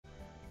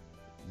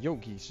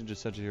Yogi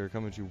Shinja here,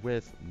 coming to you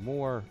with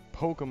more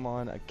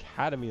Pokemon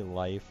Academy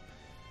life.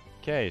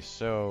 Okay,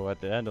 so at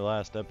the end of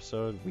last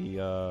episode, we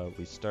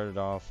started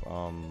off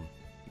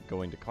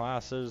going to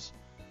classes.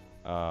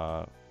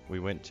 We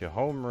went to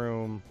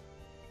homeroom.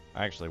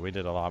 Actually, we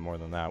did a lot more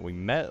than that. We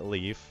met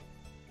Leaf,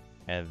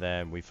 and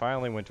then we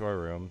finally went to our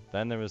room.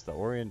 Then there was the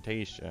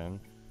orientation, and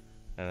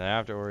then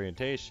after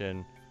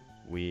orientation,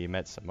 we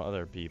met some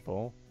other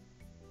people.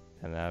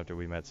 And then after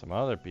we met some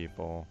other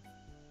people,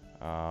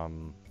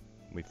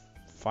 we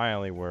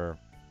finally were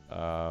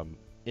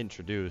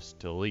introduced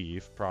to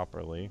Leaf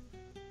properly.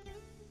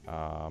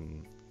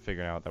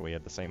 Figuring out that we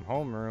had the same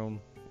homeroom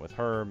with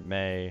her,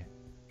 May,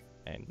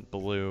 and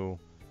Blue,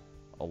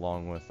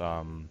 along with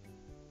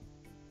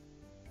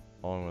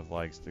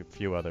like a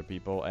few other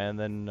people, and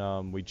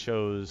then we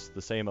chose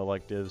the same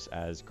electives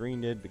as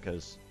Green did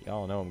because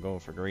y'all know I'm going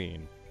for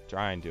Green,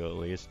 trying to at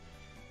least.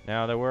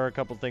 Now there were a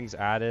couple things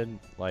added,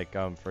 like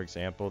for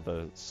example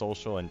the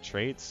social and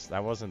traits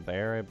that wasn't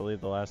there. I believe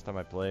the last time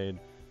I played,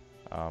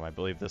 I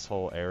believe this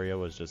whole area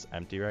was just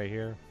empty right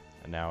here,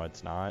 and now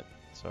it's not.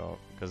 So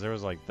because there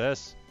was like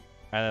this,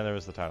 and then there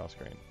was the title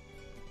screen.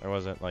 There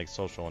wasn't like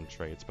social and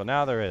traits, but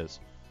now there is.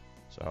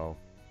 So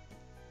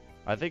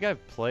I think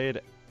I've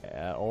played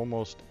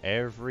almost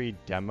every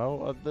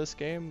demo of this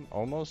game,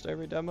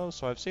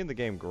 so I've seen the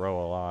game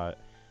grow a lot.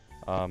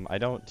 I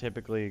don't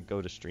typically go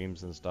to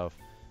streams and stuff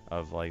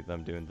of like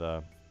them doing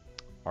the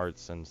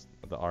art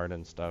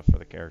and stuff for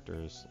the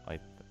characters. I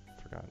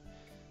forgot.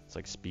 It's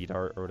like speed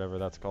art or whatever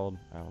that's called.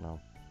 I don't know.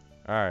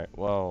 Alright,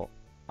 well,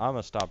 I'm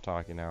gonna stop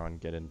talking now and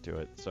get into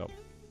it. So,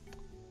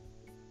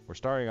 we're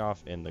starting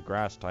off in the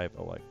grass type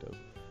elective.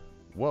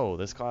 Whoa,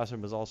 this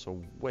classroom is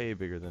also way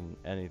bigger than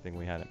anything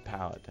we had in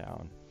Pallet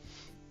Town.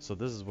 So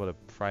this is what a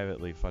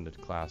privately funded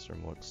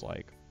classroom looks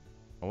like.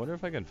 I wonder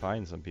if I can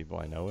find some people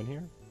I know in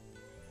here.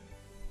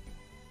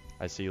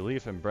 I see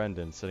Leaf and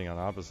Brendan sitting on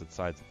opposite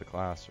sides of the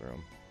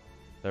classroom.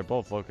 They're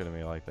both looking at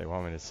me like they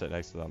want me to sit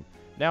next to them.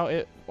 Now,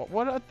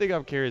 what I think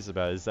I'm curious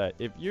about is that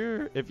if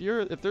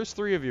there's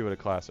 3 of you in a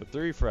class of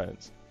 3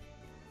 friends,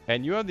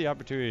 and you have the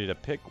opportunity to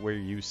pick where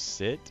you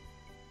sit,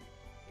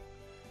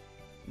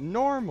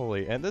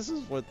 normally, and this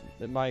is what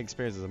my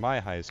experience is in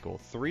my high school,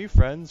 3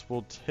 friends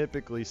will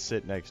typically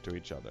sit next to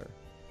each other.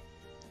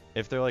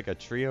 If they're like a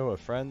trio of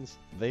friends,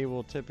 they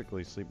will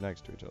typically sleep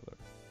next to each other.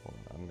 Hold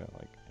on, I'm gonna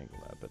like angle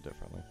that a bit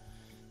differently.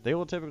 They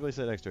will typically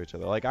sit next to each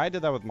other. Like I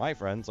did that with my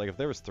friends. Like if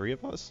there was 3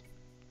 of us,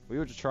 we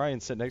would try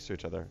and sit next to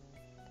each other.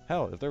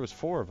 Hell, if there was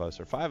 4 of us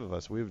or 5 of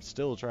us, we would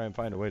still try and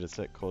find a way to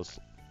sit close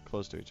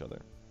to each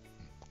other.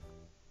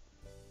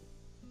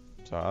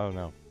 So I don't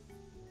know.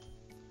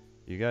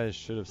 You guys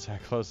should have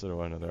sat closer to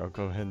one another. I'll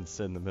go ahead and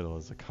sit in the middle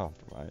as a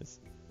compromise.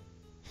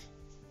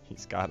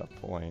 He's got a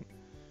point.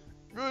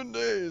 Good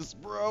day,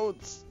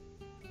 Sprouts.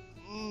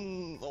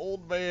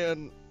 Old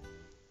man.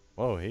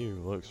 Whoa, he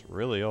looks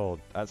really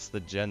old. That's the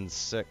Gen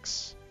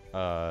 6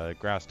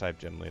 grass type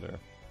gym leader.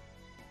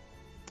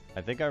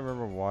 I think I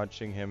remember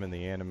watching him in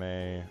the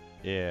anime.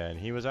 Yeah, and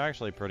he was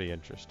actually pretty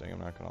interesting, I'm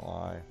not gonna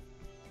lie.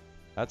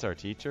 That's our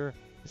teacher?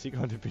 Is he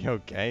going to be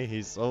okay?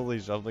 He's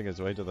slowly shuffling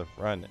his way to the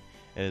front,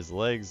 and his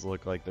legs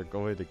look like they're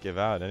going to give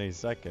out any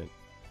second.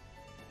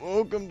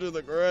 Welcome to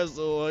the grass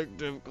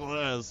elective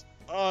class.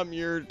 I'm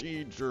your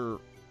teacher.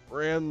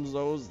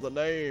 Ramzo's the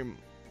name.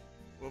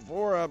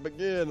 Before I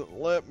begin,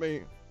 let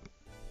me...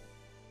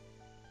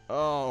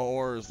 Oh,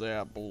 horse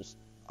apples.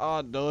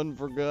 I done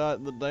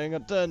forgot the dang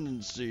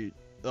attendance sheet.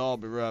 I'll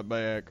be right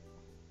back.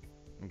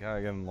 I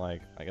gotta give him,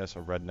 like, I guess a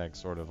redneck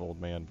sort of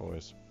old man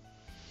voice.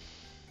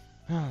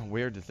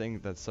 Weird to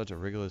think that such a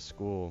rigorous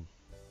school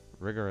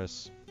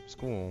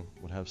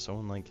would have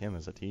someone like him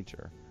as a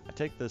teacher. I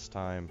take this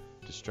time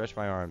to stretch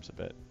my arms a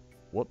bit.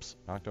 Whoops,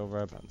 knocked over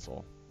a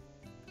pencil.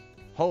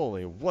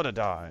 Holy, what a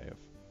dive!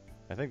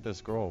 I think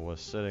this girl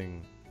was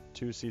sitting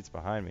 2 seats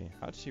behind me.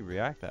 How did she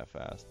react that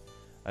fast?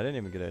 I didn't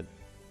even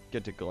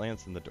get to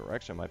glance in the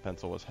direction my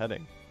pencil was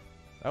heading.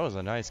 That was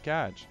a nice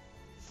catch.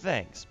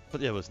 Thanks,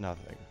 but it was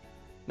nothing.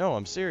 No,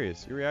 I'm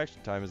serious. Your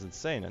reaction time is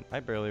insane, and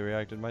I barely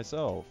reacted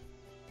myself.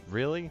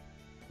 Really?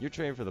 You're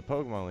trained for the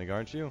Pokemon League,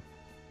 aren't you?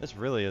 This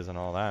really isn't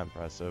all that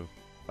impressive.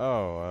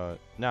 Oh,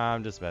 nah,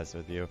 I'm just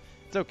messing with you.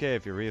 It's okay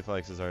if your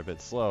reflexes are a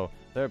bit slow.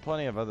 There are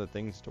plenty of other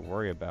things to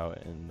worry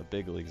about in the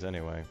big leagues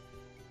anyway.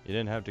 You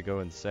didn't have to go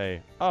and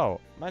say,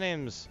 oh, my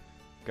name's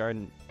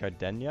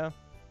Gardenia?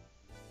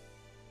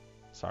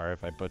 Sorry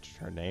if I butchered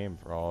her name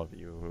for all of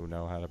you who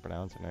know how to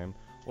pronounce her name.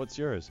 What's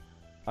yours?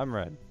 I'm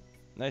Red.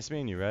 Nice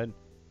meeting you, Red.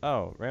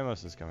 Oh,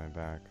 Ramos is coming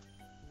back.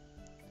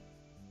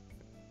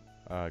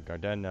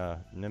 Gardenia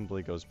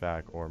nimbly goes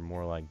back, or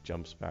more like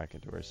jumps back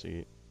into her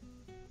seat.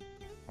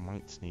 I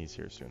might sneeze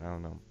here soon, I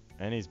don't know.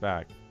 And he's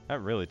back.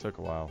 That really took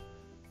a while.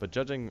 But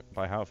judging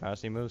by how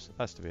fast he moves,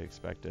 that's to be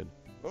expected.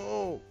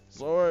 Oh,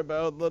 sorry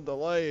about the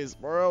delay,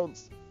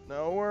 Sprouts.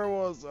 Now where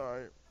was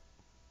I?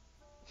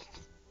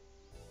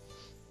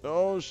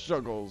 Oh,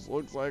 shuckles.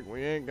 Looks like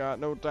we ain't got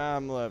no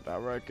time left. I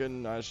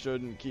reckon I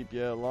shouldn't keep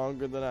you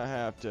longer than I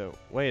have to.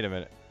 Wait a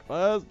minute.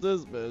 Class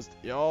dismissed.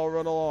 Y'all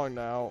run along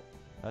now.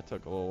 That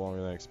took a little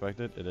longer than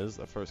expected. It is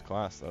the first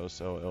class though,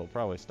 so it'll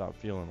probably stop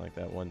feeling like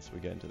that once we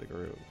get into the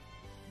groove.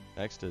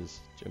 Next is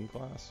gym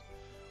class.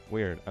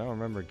 Weird, I don't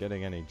remember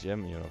getting any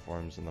gym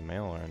uniforms in the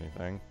mail or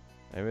anything.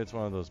 Maybe it's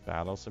one of those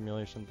battle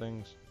simulation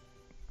things?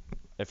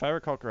 If I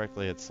recall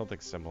correctly, it's something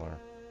similar.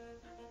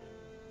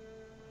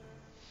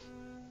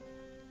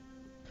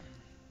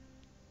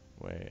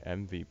 Wait,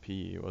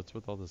 MVP? What's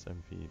with all this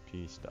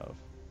MVP stuff?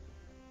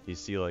 You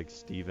see like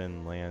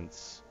Steven,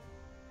 Lance,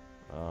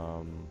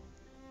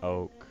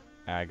 Oak,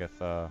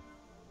 Agatha.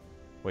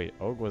 Wait,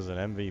 Oak was an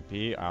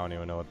MVP? I don't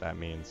even know what that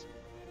means.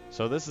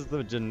 So this is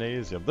the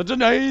gymnasium. The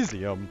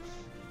gymnasium!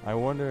 I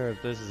wonder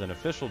if this is an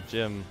official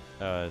gym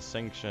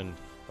sanctioned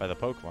by the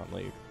Pokemon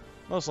League.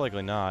 Most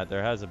likely not.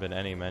 There hasn't been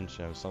any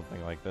mention of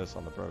something like this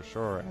on the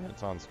brochure, and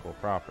it's on school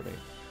property.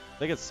 I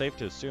think it's safe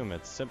to assume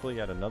it's simply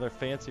yet another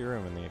fancy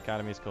room in the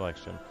Academy's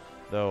collection,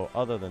 though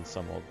other than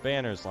some old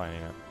banners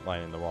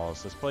lining the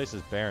walls, this place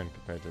is barren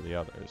compared to the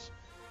others.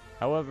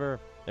 However,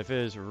 if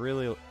it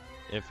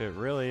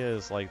really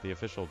is like the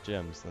official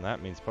gyms, then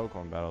that means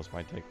Pokemon battles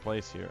might take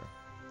place here.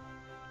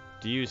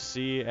 Do you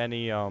see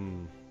any,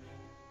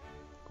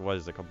 what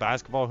is it called?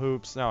 Basketball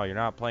hoops? No, you're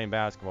not playing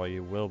basketball.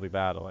 You will be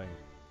battling.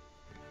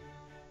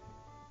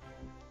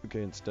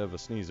 Okay, instead of a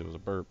sneeze, it was a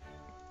burp.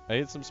 I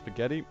ate some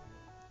spaghetti,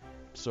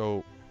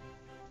 so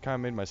kind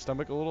of made my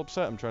stomach a little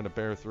upset. I'm trying to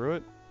bear through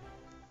it.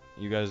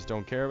 You guys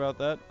don't care about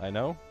that, I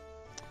know.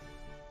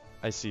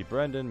 I see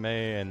Brendan,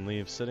 May, and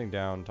Leaf sitting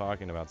down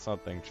talking about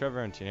something.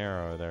 Trevor and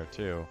Tinero are there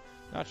too.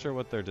 Not sure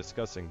what they're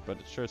discussing, but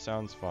it sure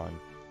sounds fun.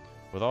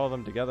 With all of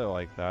them together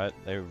like that,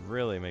 they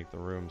really make the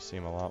room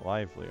seem a lot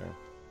livelier.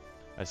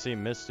 I see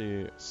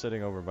Misty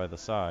sitting over by the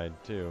side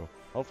too.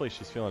 Hopefully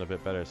she's feeling a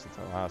bit better since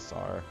I last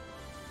saw her.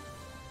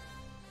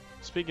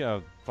 Speaking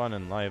of fun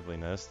and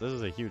liveliness, this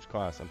is a huge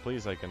class. I'm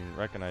pleased I can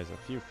recognize a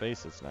few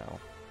faces now.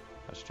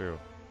 That's true.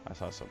 I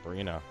saw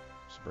Sabrina.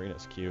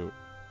 Sabrina's cute.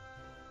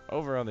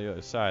 Over on the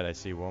other side, I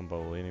see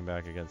Wombo leaning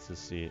back against his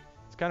seat.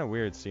 It's kind of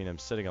weird seeing him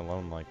sitting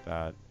alone like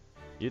that.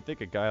 You'd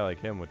think a guy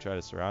like him would try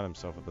to surround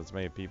himself with as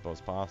many people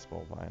as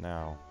possible by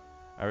now.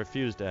 I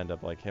refuse to end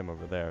up like him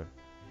over there.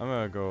 I'm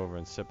gonna go over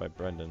and sit by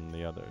Brendan and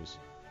the others.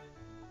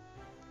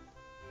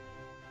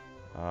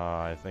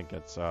 I think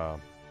it's,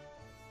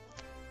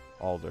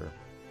 Alder.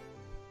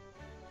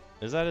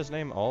 Is that his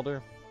name,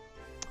 Alder?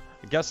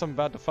 I guess I'm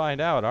about to find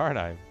out, aren't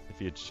I?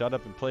 If you'd shut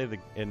up and play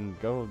and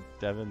go,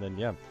 Devin, then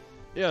yeah.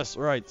 Yes,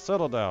 right,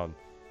 settle down.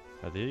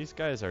 Are these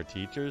guys our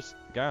teachers?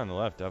 The guy on the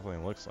left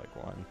definitely looks like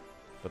one.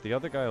 But the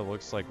other guy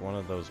looks like one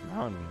of those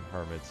mountain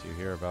hermits you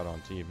hear about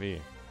on TV.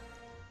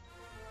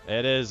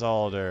 It is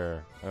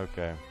Alder.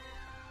 Okay.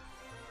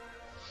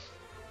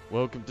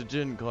 Welcome to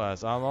gym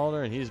class. I'm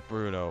Alder and he's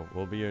Bruno.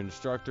 We'll be your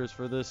instructors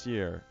for this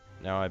year.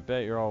 Now I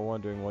bet you're all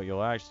wondering what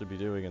you'll actually be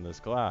doing in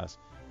this class.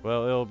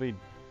 Well, it'll be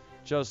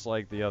just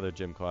like the other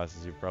gym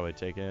classes you've probably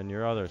taken in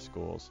your other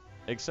schools.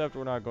 Except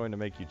we're not going to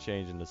make you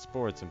change into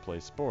sports and play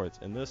sports.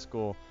 In this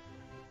school,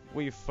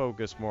 we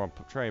focus more on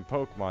training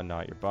Pokemon,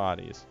 not your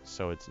bodies.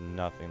 So it's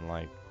nothing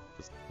like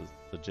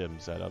the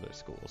gyms at other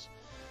schools.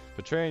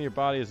 But training your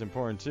body is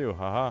important too,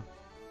 haha.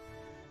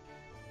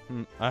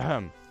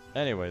 Ahem.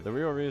 Anyway, the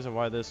real reason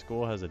why this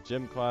school has a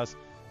gym class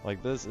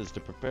like this is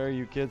to prepare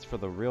you kids for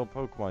the real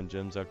Pokemon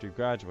gyms after you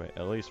graduate,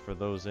 at least for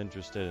those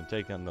interested in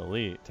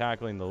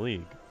tackling the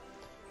league.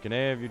 Can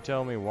any of you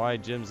tell me why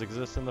gyms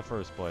exist in the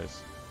first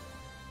place?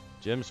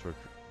 Gyms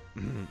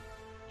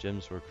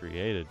were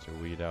created to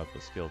weed out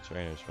the skilled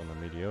trainers from the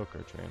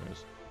mediocre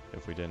trainers.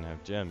 If we didn't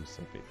have gyms,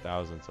 there'd be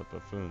thousands of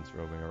buffoons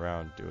roaming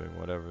around doing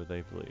whatever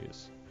they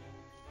please.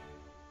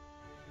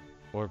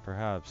 Or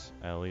perhaps,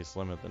 at least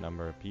limit the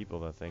number of people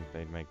that think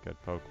they'd make good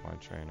Pokemon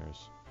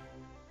trainers.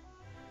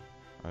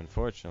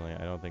 Unfortunately,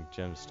 I don't think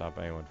gyms stop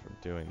anyone from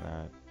doing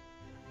that.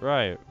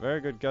 Right,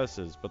 very good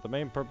guesses, but the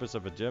main purpose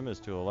of a gym is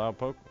to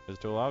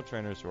allow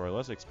trainers who are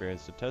less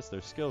experienced to test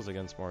their skills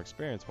against more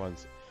experienced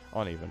ones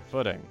on even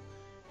footing.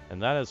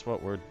 And that is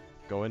what we're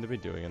going to be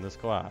doing in this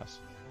class.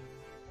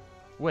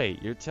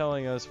 Wait, you're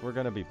telling us we're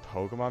going to be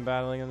Pokemon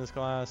battling in this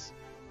class?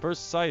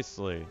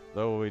 Precisely,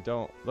 though we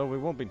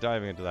won't be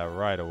diving into that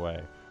right away.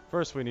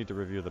 First, we need to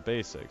review the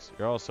basics.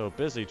 You're all so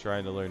busy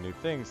trying to learn new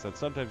things that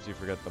sometimes you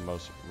forget the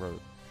most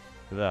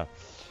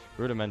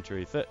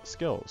rudimentary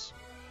skills.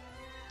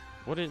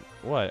 What?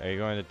 Are you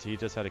going to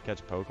teach us how to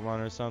catch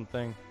Pokemon or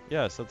something?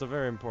 Yes, that's a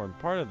very important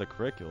part of the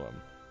curriculum.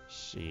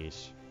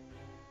 Sheesh.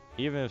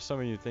 Even if some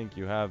of you think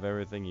you have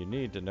everything you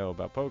need to know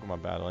about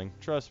Pokemon battling,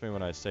 trust me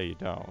when I say you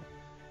don't.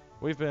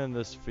 We've been in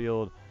this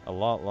field a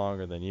lot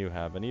longer than you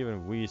have, and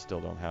even we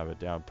still don't have it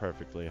down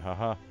perfectly,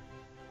 haha.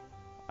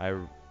 I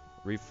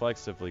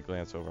reflexively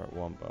glance over at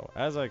Wumbo.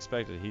 As I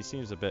expected, he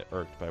seems a bit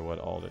irked by what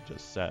Alder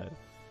just said.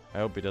 I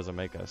hope he doesn't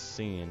make a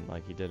scene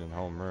like he did in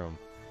homeroom.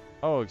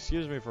 Oh,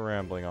 excuse me for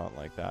rambling on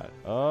like that.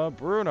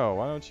 Bruno,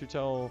 why don't you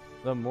tell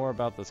them more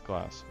about this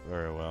class?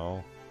 Very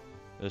well.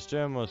 This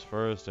gym was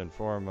first and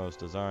foremost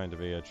designed to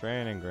be a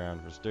training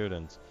ground for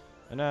students,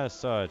 and as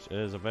such, it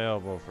is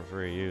available for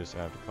free use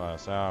after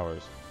class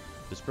hours.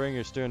 Just bring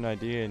your student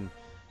ID and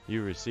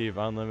You receive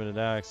unlimited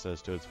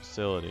access to its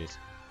facilities.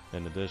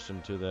 In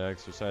addition to the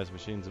exercise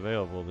machines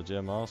available, the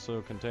gym also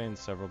contains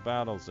several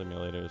battle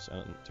simulators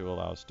to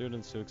allow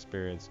students to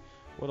experience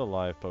what a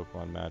live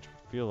Pokemon match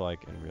would feel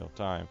like in real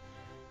time.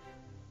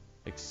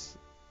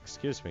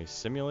 Excuse me,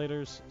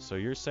 simulators? So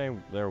you're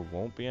saying there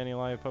won't be any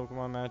live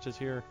Pokemon matches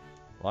here?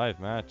 Live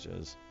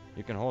matches?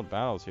 You can hold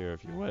battles here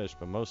if you wish,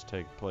 but most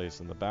take place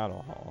in the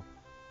battle hall.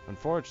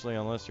 Unfortunately,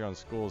 unless you're on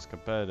school's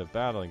competitive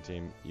battling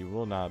team, you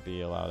will not be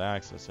allowed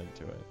access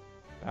into it.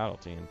 Battle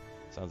team?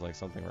 Sounds like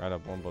something right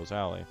up Wumbo's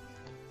alley.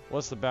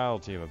 What's the battle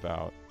team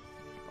about?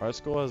 Our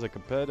school has a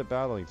competitive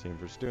battling team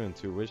for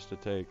students who wish to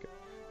take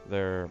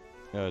their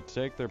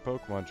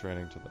Pokemon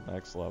training to the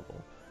next level.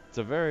 It's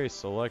a very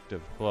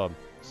selective club,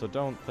 so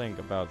don't think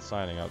about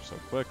signing up so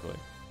quickly.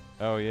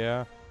 Oh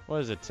yeah? What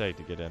does it take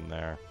to get in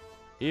there?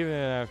 Even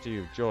after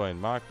you've joined,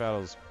 mock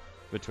battles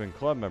between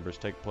club members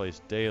take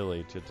place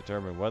daily to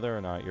determine whether or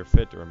not you're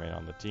fit to remain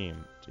on the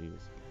team. Jeez.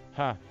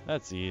 Ha,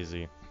 that's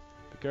easy.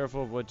 Be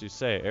careful of what you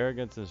say.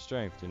 Arrogance and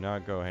strength do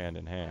not go hand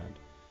in hand.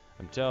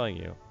 I'm telling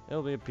you,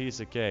 it'll be a piece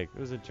of cake.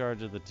 Who's in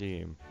charge of the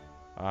team?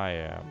 I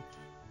am.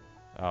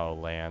 Oh,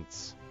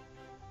 Lance.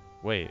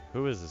 Wait,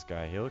 who is this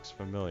guy? He looks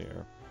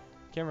familiar.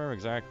 Can't remember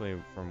exactly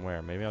from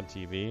where. Maybe on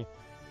TV?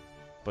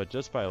 But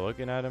just by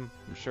looking at him,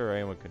 I'm sure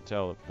anyone could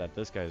tell that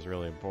this guy is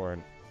really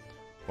important.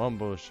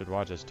 Wumbo should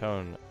watch his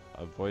tone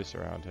of voice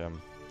around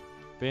him.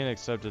 Being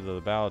accepted to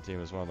the battle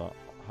team is one of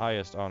the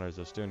highest honors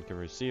a student can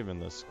receive in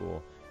this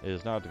school. It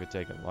is not to be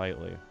taken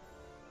lightly.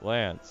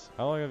 Lance,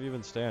 how long have you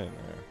been standing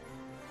there?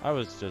 I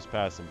was just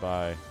passing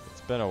by.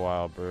 It's been a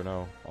while,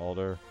 Bruno.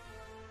 Alder.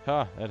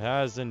 Ha, it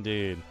has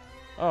indeed.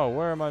 Oh,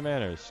 where are my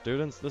manners?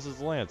 Students, this is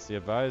Lance, the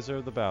advisor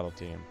of the battle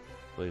team.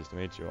 Pleased to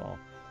meet you all.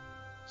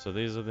 So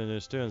these are the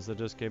new students that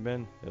just came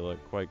in? They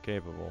look quite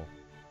capable.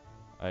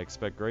 I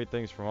expect great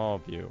things from all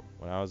of you.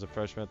 When I was a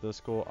freshman at this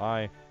school,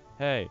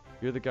 Hey,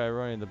 you're the guy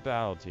running the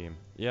battle team.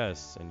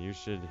 Yes, and you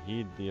should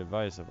heed the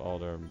advice of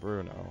Alder and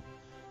Bruno.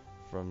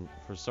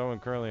 For someone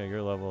currently at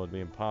your level, it would be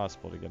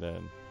impossible to get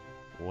in.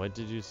 What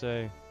did you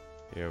say?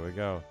 Here we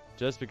go.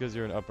 Just because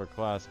you're an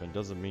upperclassman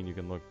doesn't mean you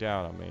can look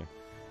down on me.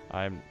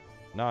 I'm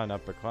not an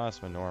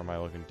upperclassman, nor am I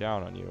looking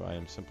down on you. I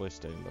am simply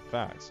stating the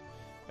facts.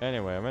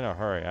 Anyway, I'm in a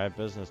hurry. I have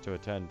business to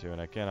attend to,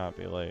 and I cannot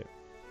be late.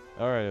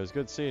 Alright, it was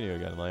good seeing you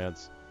again,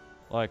 Lance.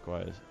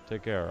 Likewise.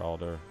 Take care,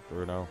 Alder,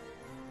 Bruno.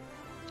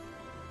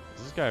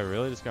 Is this guy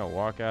really just gonna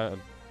walk out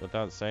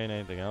without saying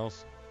anything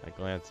else? I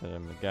glanced at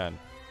him again.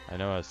 I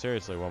know how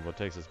seriously Wumbo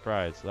takes his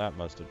pride, so that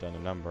must have done a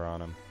number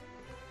on him.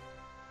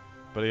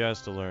 But he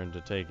has to learn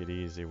to take it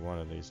easy one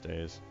of these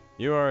days.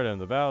 You heard him.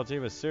 The battle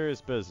team is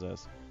serious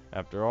business.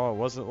 After all, it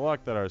wasn't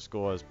luck that our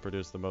school has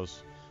produced the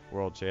most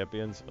world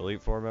champions,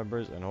 Elite Four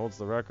members, and holds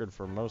the record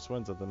for most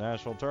wins at the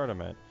national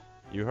tournament.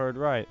 You heard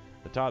right.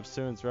 The top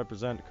students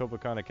represent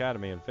Kobukan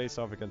Academy and face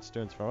off against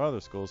students from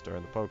other schools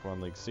during the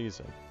Pokemon League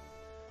season.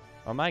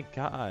 Oh my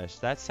gosh,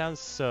 that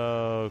sounds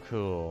so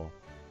cool.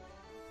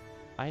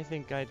 I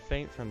think I'd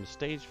faint from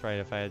stage fright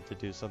if I had to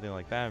do something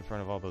like that in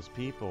front of all those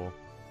people.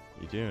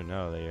 You do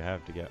know that you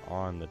have to get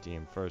on the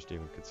team first to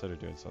even consider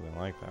doing something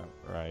like that,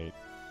 right?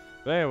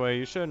 But anyway,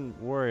 you shouldn't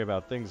worry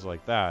about things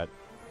like that.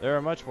 There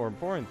are much more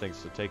important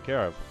things to take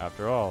care of,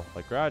 after all,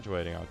 like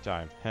graduating on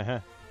time.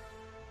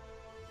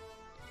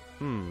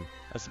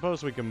 I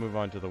suppose we can move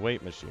on to the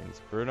weight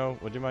machines. Bruno,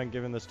 would you mind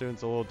giving the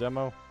students a little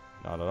demo?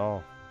 Not at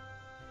all.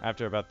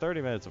 After about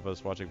 30 minutes of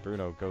us watching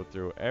Bruno go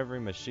through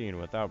every machine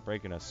without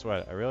breaking a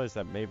sweat, I realized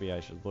that maybe I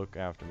should look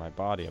after my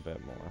body a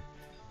bit more.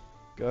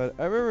 God,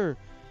 I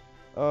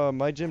remember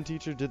my gym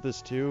teacher did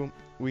this too.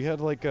 We had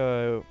like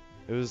it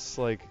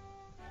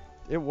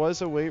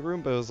was a weight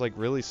room, but it was like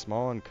really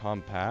small and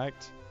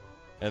compact.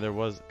 And there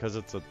was,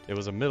 it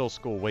was a middle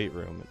school weight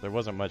room. There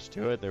wasn't much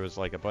to it. There was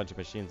like a bunch of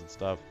machines and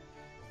stuff.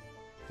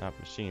 Not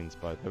machines,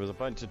 but there was a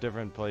bunch of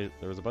different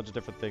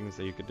things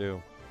that you could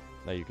do,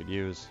 that you could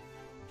use.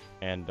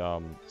 And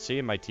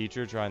seeing my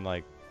teacher try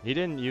and he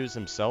didn't use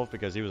himself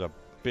because he was a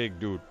big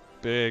belly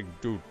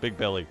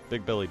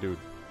dude.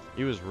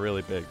 He was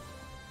really big.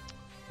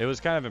 It was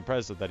kind of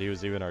impressive that he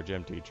was even our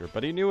gym teacher,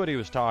 but he knew what he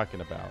was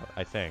talking about,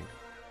 I think.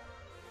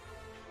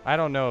 I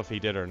don't know if he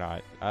did or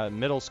not.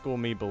 Middle school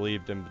me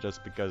believed him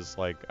just because,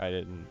 I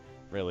didn't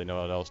really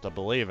know what else to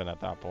believe in at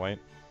that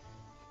point.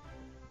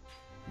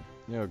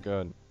 Oh,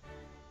 good.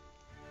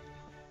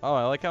 Oh,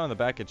 I like how in the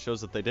back it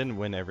shows that they didn't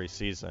win every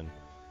season.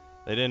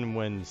 They didn't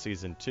win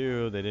season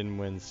 2. They didn't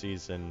win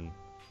seasons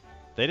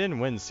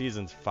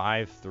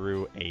 5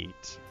 through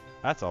 8.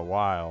 That's a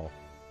while.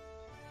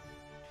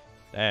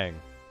 Dang.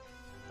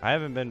 I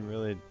haven't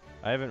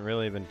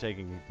really been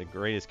taking the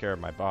greatest care of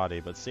my body,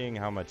 but seeing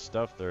how much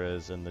stuff there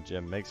is in the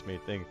gym makes me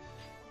think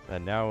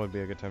that now would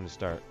be a good time to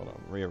start. Hold on,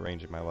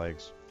 rearranging my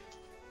legs.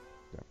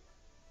 Yeah.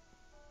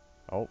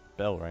 Oh,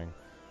 bell rang.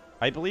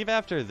 I believe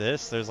after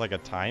this, there's a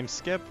time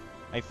skip,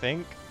 I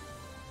think.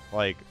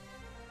 I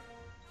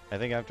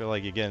think after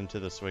you get into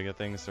the swing of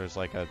things, there's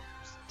a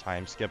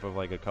time skip of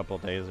a couple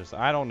days or so.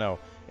 I don't know.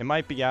 It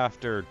might be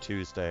after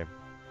Tuesday.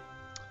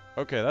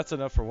 Okay, that's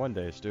enough for one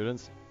day,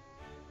 students.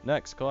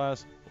 Next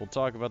class, we'll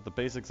talk about the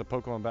basics of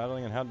Pokemon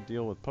battling and how to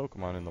deal with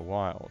Pokemon in the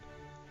wild.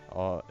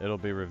 It'll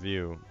be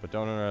review, but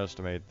don't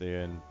underestimate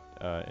the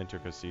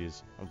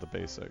intricacies of the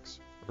basics.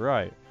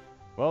 Right.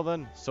 Well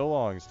then, so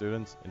long,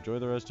 students. Enjoy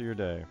the rest of your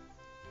day.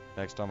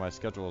 Next on my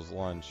schedule is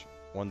lunch.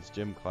 Once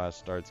gym class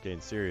starts getting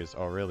serious,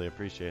 I'll really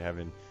appreciate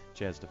having a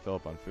chance to fill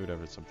up on food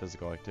over some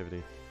physical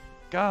activity.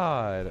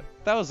 God,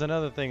 that was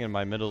another thing in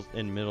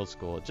middle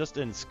school. Just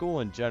in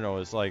school in general,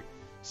 it's like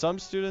some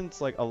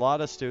students, like a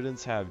lot of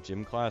students, have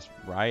gym class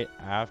right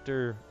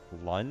after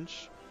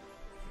lunch.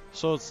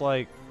 So it's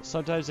like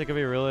sometimes it can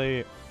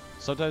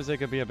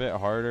be a bit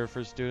harder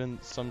for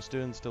some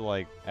students to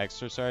like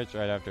exercise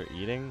right after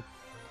eating.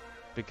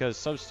 Because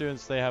some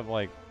students, they have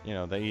like,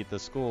 they eat the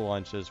school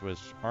lunches, which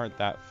aren't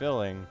that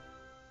filling.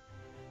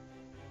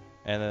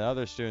 And then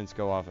other students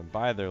go off and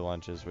buy their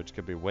lunches, which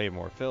could be way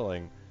more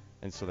filling.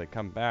 And so they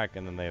come back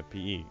and then they have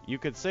PE. You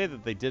could say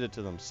that they did it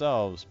to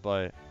themselves,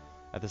 but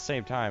at the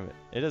same time,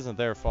 it isn't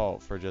their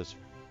fault for just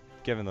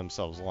giving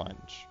themselves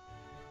lunch.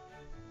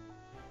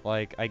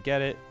 Like, I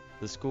get it.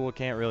 The school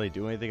can't really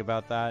do anything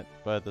about that.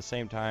 But at the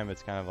same time,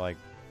 it's kind of like,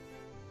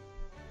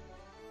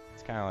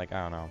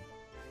 I don't know.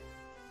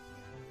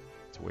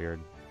 It's weird.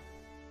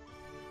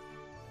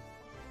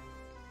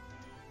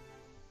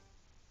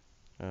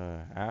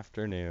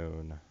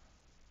 Afternoon.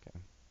 Okay.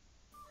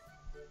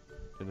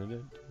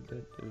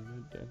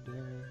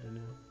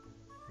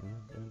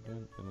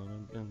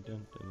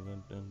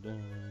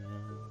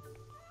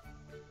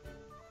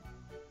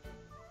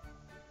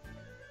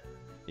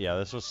 Yeah,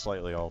 this was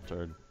slightly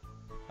altered,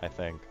 I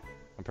think.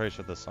 I'm pretty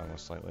sure this song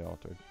was slightly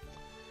altered.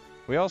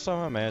 We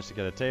also managed to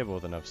get a table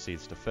with enough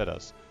seats to fit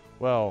us.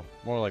 Well,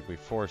 more like we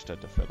forced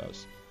it to fit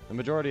us. The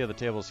majority of the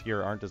tables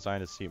here aren't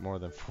designed to seat more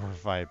than 4 or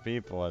 5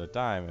 people at a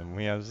time, and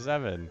we have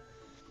 7.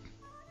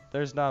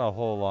 There's not a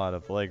whole lot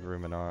of leg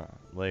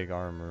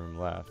arm room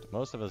left.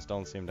 Most of us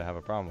don't seem to have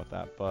a problem with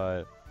that,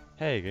 but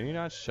hey, can you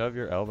not shove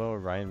your elbow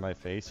right in my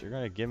face? You're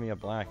gonna give me a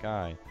black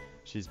eye.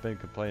 She's been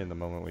complaining the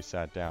moment we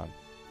sat down.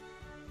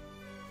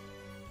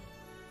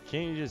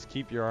 Can't you just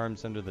keep your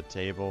arms under the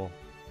table?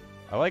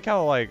 I like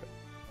how, like,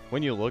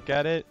 when you look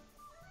at it,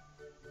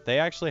 they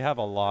actually have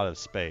a lot of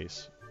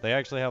space. They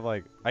actually have,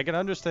 like, I can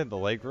understand the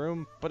leg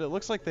room, but it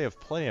looks like they have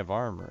plenty of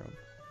arm room.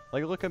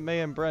 Like, look at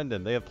May and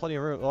Brendan. They have plenty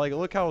of room. Like,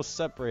 look how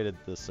separated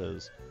this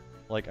is.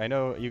 Like, I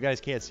know you guys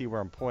can't see where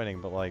I'm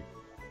pointing, but, like,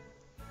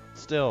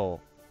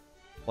 still.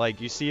 Like,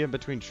 you see in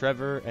between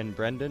Trevor and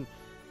Brendan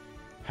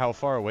how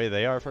far away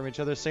they are from each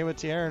other. Same with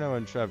Tierno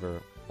and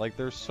Trevor. Like,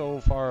 they're so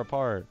far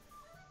apart.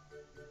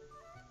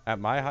 At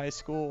my high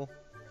school,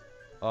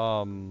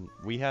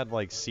 we had,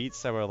 like,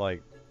 seats that were,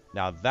 like,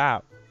 now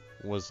that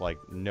was, like,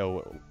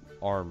 no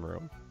arm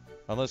room.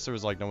 Unless there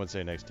was, like, no one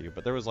sitting next to you.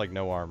 But there was, like,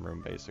 no arm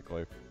room,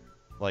 basically.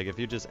 Like, if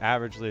you just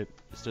averagely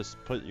just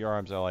put your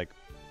arms out, like,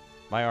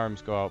 my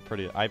arms go out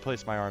I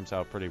place my arms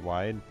out pretty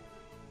wide.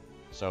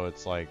 So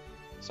it's like,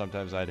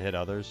 sometimes I'd hit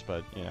others,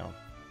 but,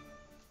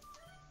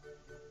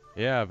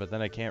 Yeah, but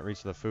then I can't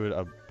reach the food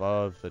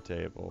above the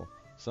table.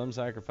 Some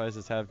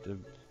sacrifices have to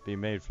be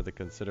made for the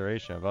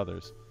consideration of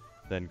others.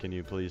 Then can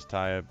you please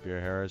tie up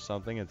your hair or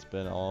something? It's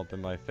been all up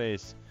in my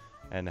face,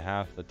 and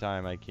half the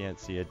time I can't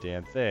see a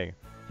damn thing.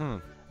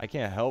 I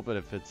can't help it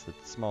if it's a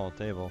small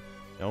table.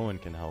 No one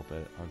can help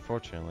it.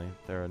 Unfortunately,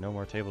 there are no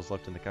more tables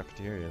left in the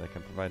cafeteria that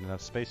can provide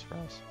enough space for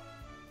us.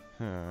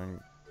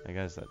 I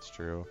guess that's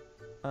true.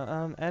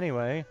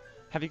 Anyway,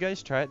 have you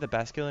guys tried the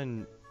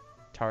basculin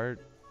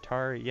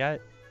tar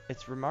yet?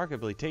 It's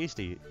remarkably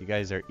tasty. You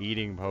guys are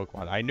eating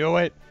Pokemon. I knew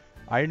it!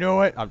 I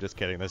knew it! I'm just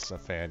kidding. This is a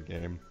fan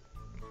game.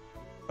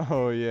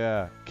 Oh,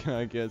 yeah. Can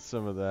I get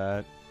some of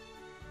that?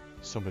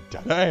 Some of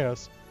that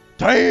ass.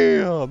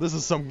 Damn! This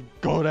is some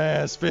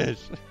good-ass fish.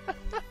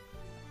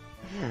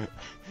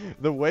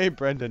 The way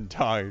Brendan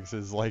talks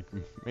is like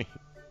me.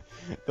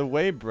 The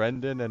way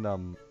Brendan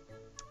and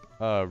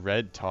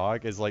Red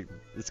talk is like,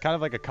 it's kind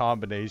of like a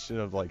combination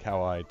of like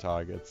how I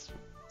talk. It's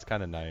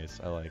kind of nice.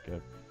 I like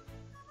it.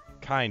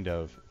 Kind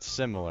of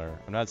similar.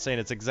 I'm not saying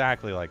it's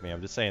exactly like me.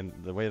 I'm just saying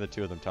the way the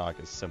two of them talk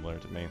is similar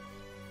to me.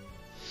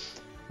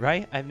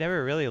 Right? I've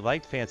never really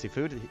liked fancy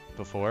food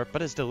before,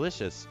 but it's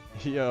delicious.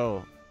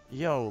 Yo,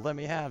 let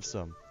me have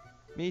some.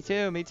 Me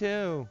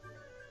too.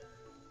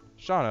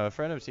 Shauna, a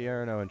friend of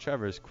Tierno and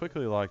Trevor's,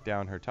 quickly locked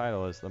down her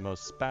title as the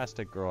most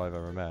spastic girl I've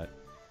ever met.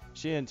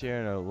 She and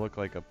Tierno look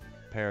like a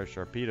pair of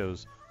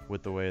Sharpedos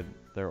with the way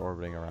they're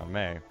orbiting around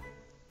May.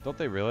 Don't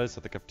they realize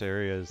that the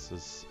cafeteria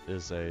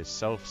is a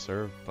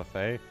self-serve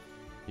buffet?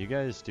 You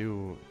guys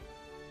do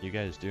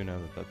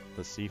know that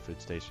the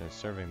seafood station is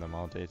serving them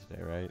all day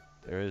today, right?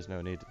 There is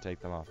no need to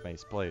take them off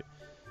May's plate.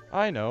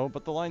 I know,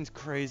 but the line's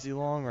crazy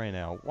long right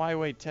now. Why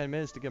wait 10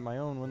 minutes to get my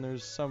own when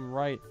there's some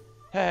right...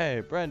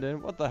 Hey,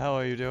 Brendan, what the hell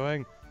are you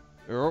doing?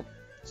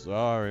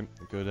 Sorry,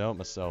 I couldn't help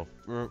myself.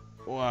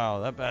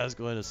 Wow, that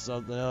basculin is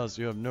something else.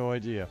 You have no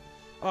idea.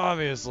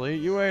 Obviously,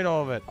 you ate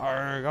all of it.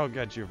 Arrgh, I'll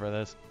get you for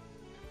this.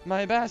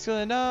 My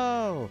basculin,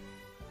 no!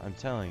 I'm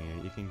telling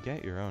you, you can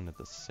get your own at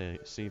the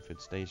seafood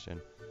station.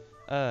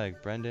 Ugh,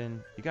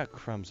 Brendan, you got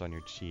crumbs on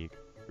your cheek.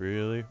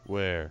 Really?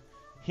 Where?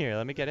 Here,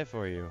 let me get it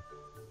for you.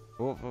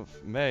 Well,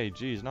 May,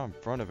 geez, not in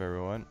front of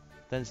everyone.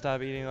 Then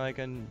stop eating like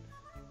an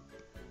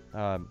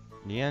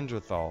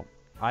Neanderthal.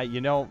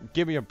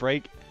 Give me a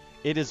break.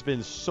 It has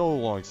been so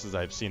long since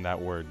I've seen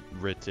that word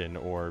written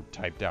or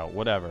typed out,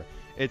 whatever.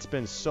 It's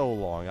been so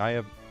long.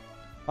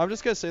 I'm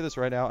just gonna say this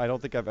right now. I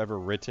don't think I've ever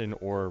written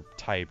or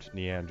typed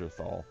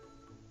Neanderthal.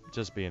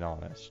 Just being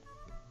honest.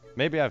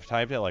 Maybe I've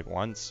typed it like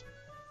once,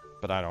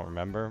 but I don't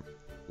remember,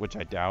 which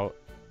I doubt.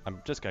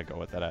 I'm just gonna go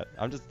with that.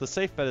 The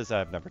safe bet is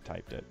that I've never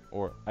typed it,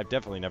 or I've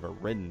definitely never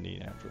written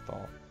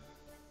Neanderthal.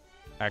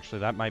 Actually,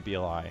 that might be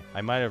a lie.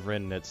 I might have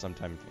written it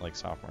sometime like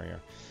sophomore year.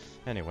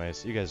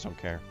 Anyways, you guys don't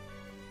care.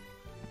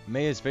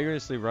 May is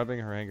vigorously rubbing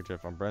her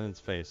handkerchief on Brennan's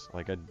face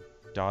like a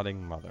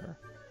doting mother.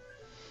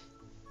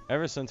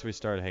 Ever since we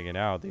started hanging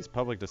out, these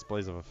public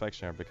displays of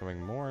affection are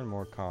becoming more and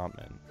more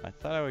common. I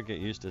thought I would get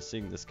used to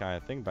seeing this kind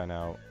of thing by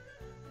now,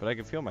 but I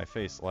can feel my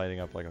face lighting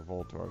up like a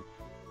Voltorb.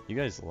 You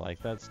guys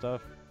like that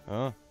stuff?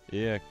 Huh?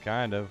 Yeah,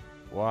 kind of.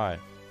 Why?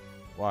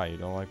 Why, you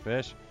don't like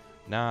fish?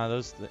 Nah,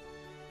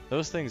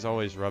 those things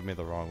always rub me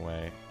the wrong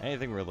way.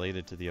 Anything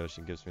related to the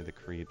ocean gives me the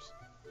creeps.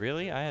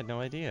 Really? I had no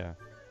idea.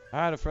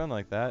 I had a friend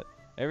like that.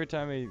 Every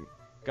time he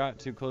got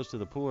too close to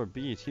the pool or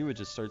beach, he would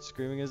just start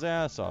screaming his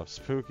ass off.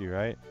 Spooky,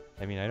 right?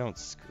 I mean, I don't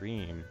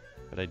scream,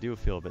 but I do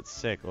feel a bit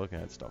sick looking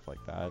at stuff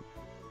like that.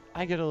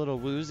 I get a little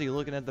woozy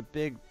looking at the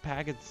big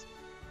packets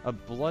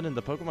of blood in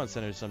the Pokemon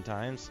Center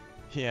sometimes.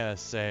 Yeah,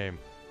 same.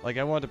 Like,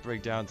 I want to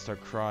break down and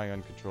start crying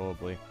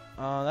uncontrollably.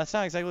 That's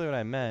not exactly what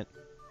I meant.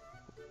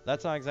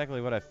 That's not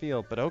exactly what I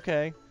feel, but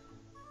okay.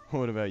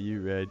 What about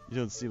you, Red? You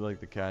don't seem like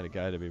the kind of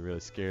guy to be really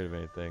scared of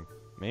anything.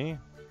 Me?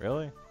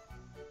 Really?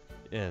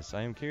 Yes,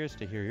 I am curious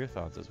to hear your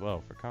thoughts as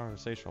well, for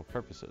conversational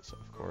purposes,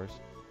 of course.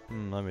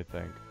 Let me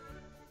think.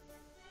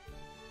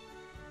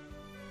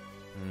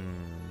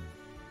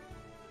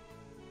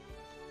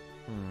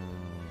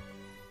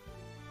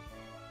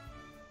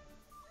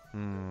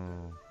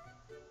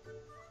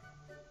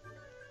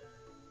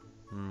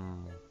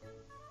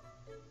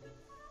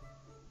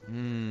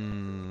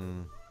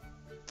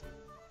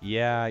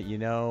 Yeah,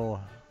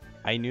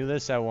 I knew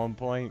this at one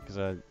point,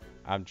 because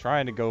I'm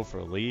trying to go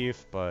for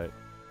Leaf, but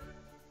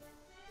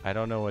I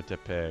don't know what to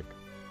pick.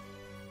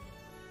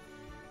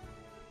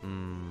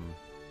 I'm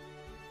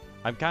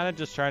kind of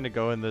just trying to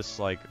go in this,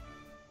 like,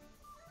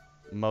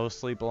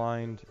 mostly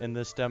blind in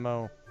this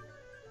demo.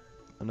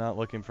 I'm not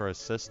looking for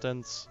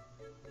assistance.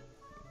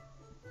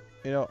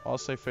 I'll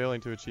say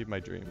failing to achieve my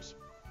dreams.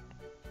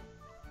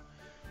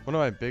 One of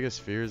my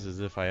biggest fears is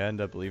if I end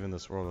up leaving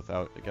this world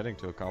without getting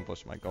to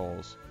accomplish my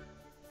goals.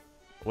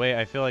 Wait,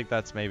 I feel like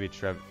that's maybe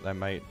that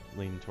might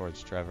lean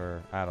towards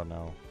Trevor. I don't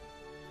know.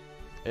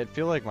 It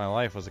feel like my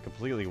life was a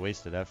completely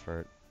wasted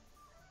effort.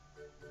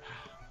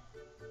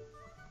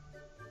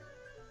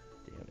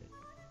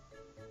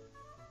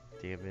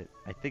 Damn it.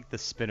 I think the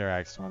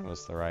Spinnerax one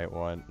was the right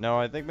one. No,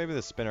 I think maybe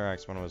the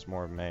Spinnerax one was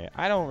more May.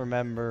 I don't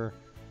remember.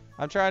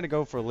 I'm trying to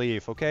go for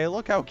Leaf, okay?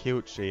 Look how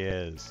cute she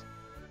is.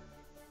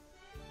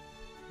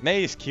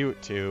 May's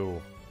cute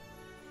too.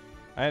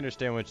 I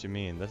understand what you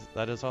mean.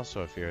 That is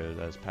also a fear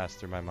that has passed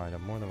through my mind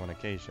on more than one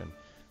occasion.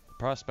 The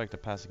prospect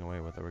of passing away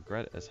with a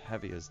regret as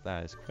heavy as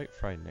that is quite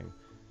frightening.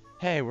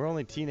 Hey, we're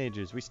only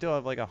teenagers. We still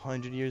have like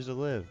 100 years to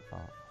live.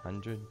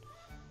 100?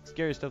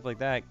 Scary stuff like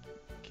that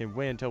can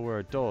wait until we're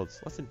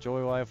adults. Let's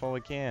enjoy life while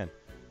we can.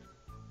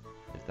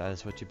 If that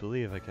is what you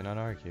believe, I cannot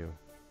argue.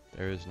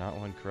 There is not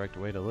one correct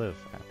way to live,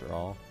 after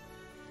all.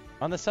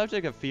 On the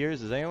subject of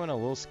fears, is anyone a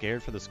little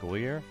scared for the school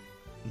year?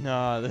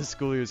 Nah, this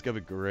school year's gonna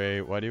be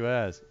great. Why do you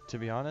ask? To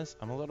be honest,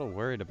 I'm a little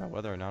worried about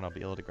whether or not I'll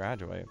be able to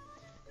graduate.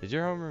 Did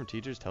your homeroom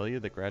teachers tell you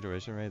that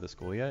graduation rate of the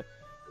school yet?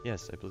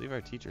 Yes, I believe our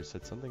teacher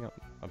said something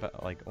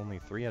about like only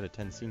 3 out of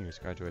 10 seniors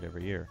graduate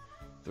every year.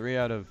 3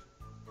 out of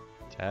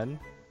 10?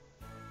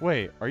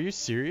 Wait, are you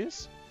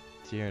serious?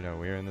 Tierno,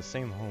 we are in the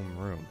same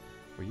homeroom.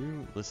 Were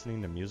you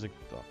listening to music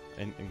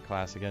in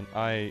class again?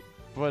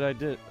 But I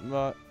did.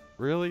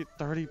 Really?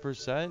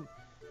 30%?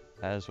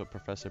 That is what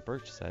Professor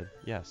Birch said.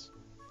 Yes.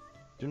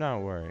 Do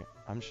not worry.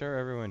 I'm sure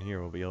everyone here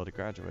will be able to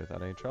graduate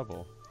without any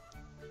trouble.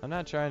 I'm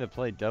not trying to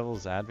play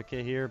devil's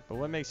advocate here, but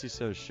what makes you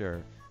so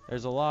sure?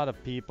 There's a lot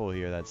of people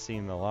here that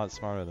seem a lot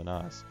smarter than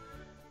us.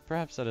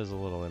 Perhaps that is a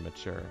little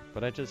immature,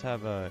 but I just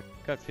have a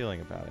gut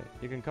feeling about it.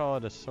 You can call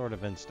it a sort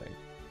of instinct.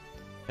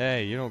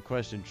 Hey, you don't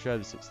question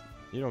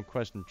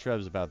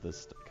Trebs about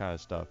this kind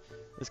of stuff.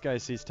 This guy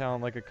sees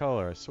talent like a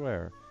color, I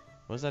swear.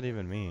 What does that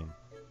even mean?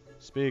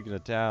 Speaking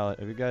of talent,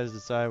 have you guys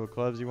decided what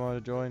clubs you want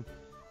to join?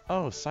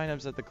 Oh,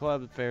 sign-ups at the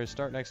club fairs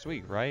start next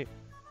week, right?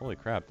 Holy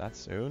crap, that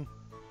soon?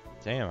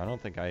 Damn, I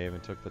don't think I even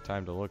took the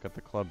time to look at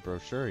the club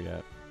brochure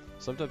yet.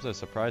 Sometimes I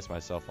surprise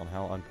myself on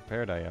how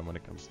unprepared I am when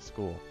it comes to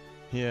school.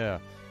 Yeah,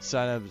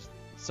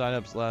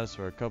 sign-ups last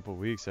for a couple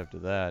weeks after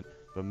that,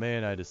 but May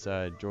and I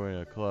decided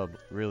joining a club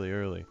really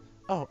early.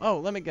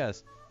 Oh, let me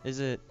guess. Is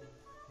it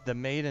the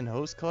maid and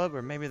host club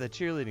or maybe the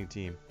cheerleading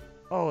team?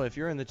 Oh, if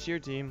you're in the cheer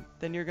team,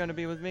 then you're gonna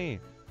be with me.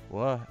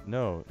 What?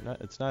 No,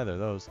 it's neither of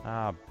those.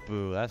 Ah,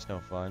 boo, that's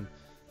no fun.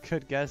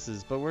 Good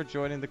guesses, but we're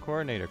joining the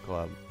Coordinator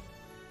Club.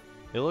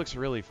 It looks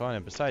really fun,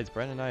 and besides,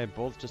 Brent and I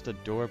both just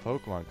adore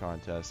Pokemon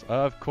contests.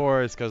 Of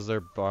course, because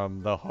they're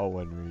from the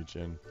Hoenn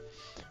region.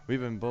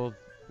 We've both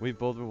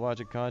been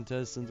watching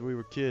contests since we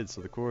were kids,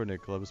 so the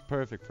Coordinator Club is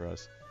perfect for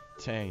us.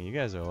 Dang, you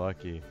guys are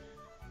lucky.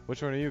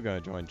 Which one are you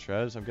going to join,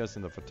 Trevs? I'm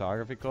guessing the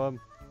Photography Club?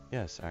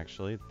 Yes,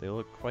 actually, they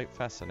look quite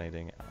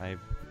fascinating. I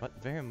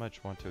very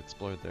much want to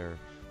explore their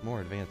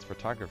more advanced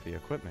photography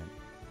equipment.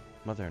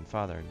 Mother and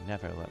father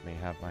never let me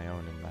have my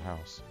own in the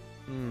house.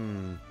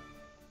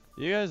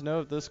 Do you guys know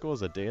if this school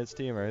is a dance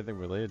team or anything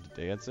related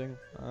to dancing?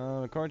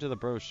 According to the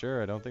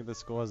brochure, I don't think this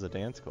school has a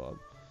dance club.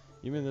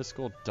 You mean this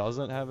school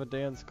doesn't have a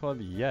dance club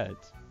yet?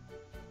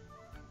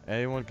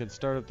 Anyone can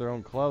start up their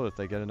own club if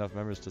they get enough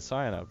members to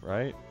sign up,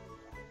 right?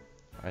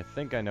 I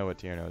think I know what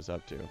Tierno is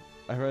up to.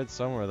 I read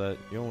somewhere that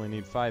you only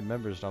need 5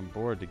 members on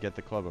board to get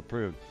the club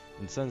approved,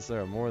 and since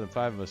there are more than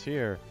 5 of us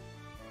here,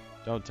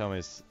 don't tell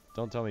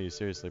me you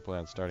seriously plan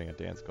on starting a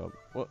dance club.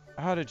 Well,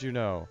 how did you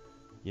know?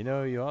 You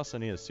know, you also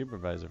need a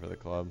supervisor for the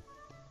club.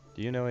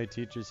 Do you know any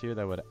teachers here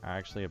that would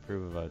actually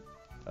approve of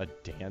a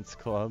dance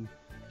club?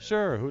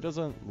 Sure, who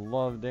doesn't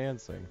love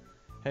dancing?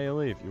 Hey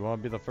Leaf, you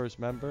want to be the first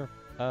member?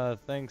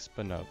 Thanks,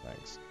 but no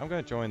thanks. I'm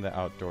gonna join the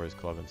outdoors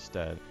club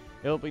instead.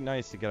 It'll be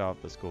nice to get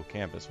off the school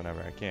campus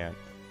whenever I can.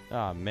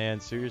 Ah man,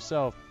 suit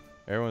yourself.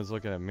 Everyone's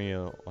looking at me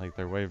like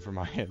they're waiting for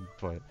my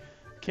input.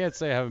 Can't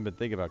say I haven't been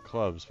thinking about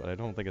clubs, but I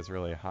don't think it's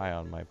really high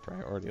on my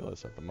priority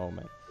list at the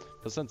moment.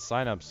 But since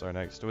sign-ups are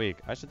next week,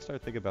 I should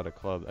start thinking about a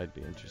club I'd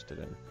be interested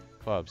in.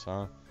 Clubs,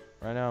 huh?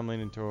 Right now I'm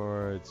leaning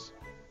towards...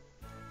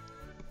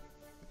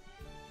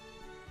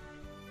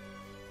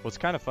 What's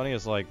kind of funny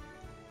is, like,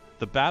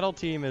 the battle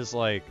team is,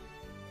 like,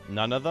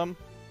 none of them.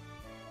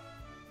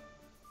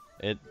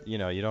 You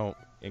know, you don't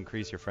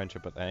increase your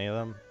friendship with any of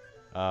them.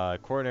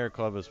 Coordinator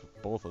Club is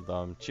both of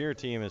them. Cheer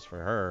team is for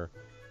her.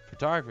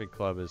 Photography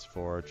Club is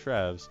for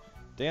Trevs.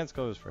 Dance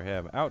Club is for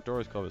him.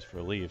 Outdoors Club is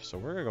for Leaf. So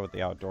we're gonna go with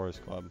the Outdoors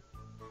Club.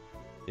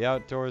 The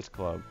Outdoors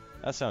Club.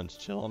 That sounds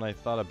chill, and I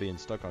thought of being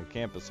stuck on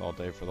campus all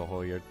day for the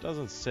whole year.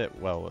 Doesn't sit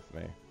well with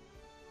me.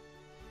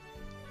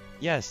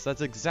 Yes,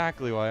 that's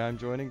exactly why I'm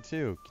joining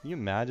too. Can you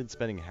imagine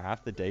spending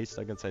half the day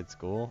stuck inside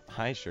school?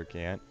 I sure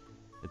can't.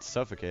 It's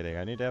suffocating.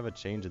 I need to have a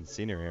change in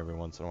scenery every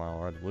once in a while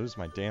or I'd lose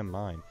my damn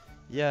mind.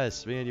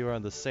 Yes, me and you are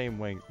on the same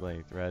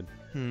wavelength, Red.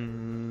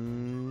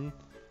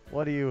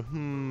 What are you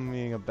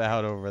hmming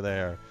about over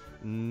there?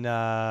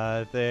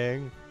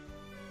 Nothing.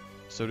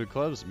 So do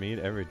clubs meet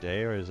every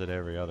day or is it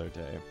every other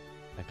day?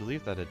 I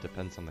believe that it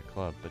depends on the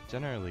club, but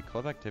generally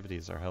club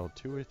activities are held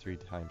 2 or 3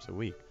 times a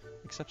week,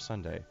 except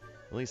Sunday.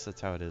 At least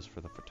that's how it is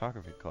for the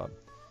Photography Club.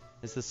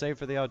 It's the same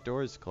for the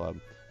Outdoors Club.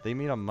 They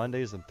meet on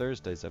Mondays and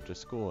Thursdays after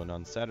school and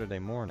on Saturday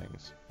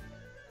mornings.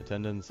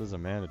 Attendance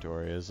isn't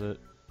mandatory, is it?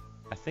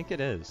 I think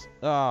it is.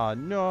 Ah,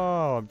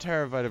 no! I'm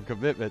terrified of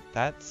commitment.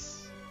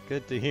 That's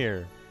good to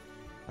hear.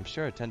 I'm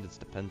sure attendance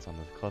depends on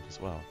the club as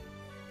well.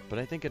 But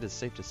I think it is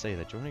safe to say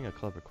that joining a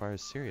club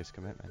requires serious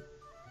commitment.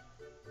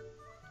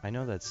 I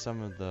know that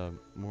some of the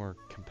more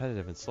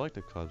competitive and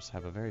selective clubs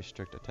have a very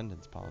strict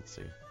attendance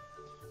policy.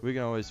 We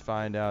can always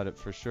find out it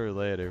for sure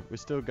later. We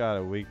still got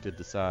a week to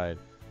decide.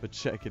 But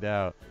check it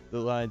out. The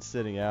line's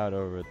sitting out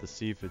over at the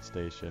seafood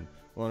station.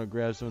 Want to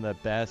grab some of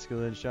that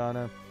basculin,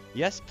 Shauna?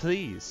 Yes,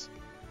 please.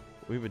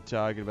 We've been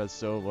talking about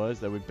so much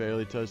that we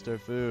barely touched our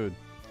food.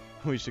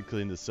 We should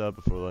clean this up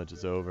before lunch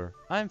is over.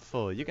 I'm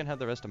full. You can have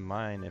the rest of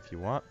mine if you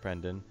want,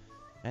 Brendan.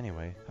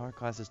 Anyway, how are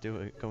classes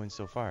going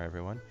so far,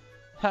 everyone?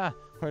 Ha!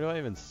 Where do I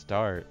even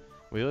start?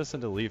 We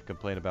listened to Leaf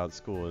complain about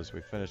school as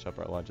we finish up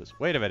our lunches.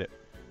 Wait a minute.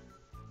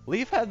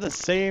 Leaf had the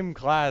same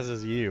class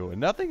as you, and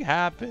nothing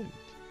happened.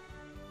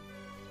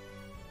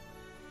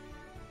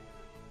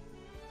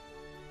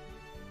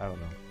 I don't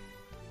know.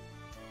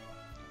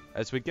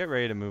 As we get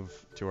ready to move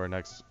to our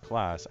next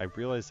class, I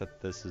realize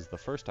that this is the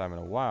first time in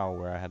a while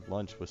where I had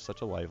lunch with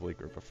such a lively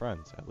group of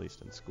friends, at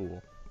least in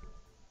school.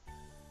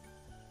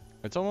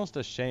 It's almost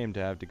a shame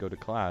to have to go to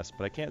class,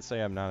 but I can't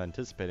say I'm not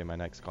anticipating my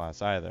next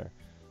class either.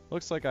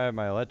 Looks like I have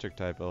my electric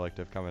type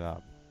elective coming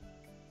up.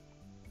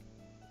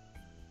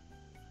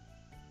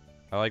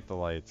 I like the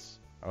lights.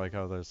 I like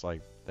how there's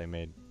like, they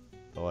made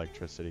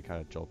electricity kind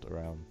of jolt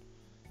around.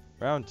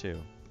 Round 2.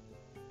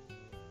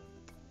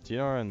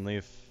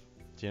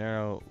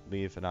 Tino,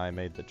 Leaf, and I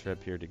made the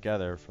trip here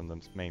together from the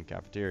main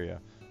cafeteria.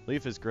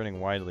 Leaf is grinning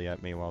widely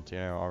at me while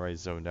Tino already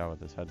zoned out with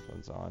his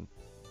headphones on.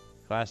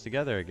 Class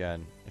together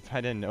again. If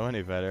I didn't know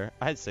any better,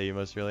 I'd say you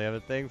must really have a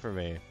thing for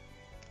me.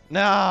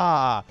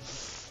 Nah!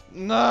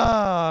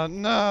 Nah!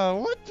 Nah!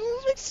 What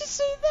makes you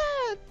say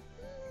that?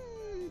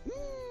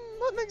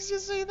 What makes you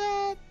say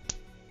that?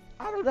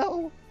 I don't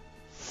know.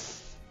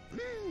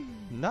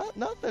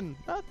 Nothing.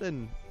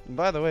 And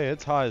by the way,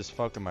 it's hot as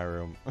fuck in my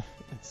room.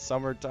 It's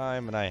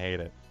summertime and I hate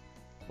it.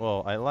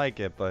 Well, I like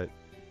it, but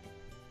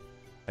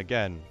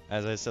again,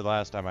 as I said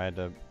last time,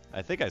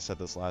 I think I said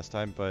this last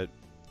time, but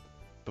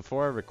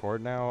before I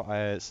record now,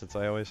 since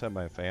I always have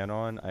my fan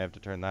on, I have to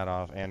turn that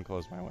off and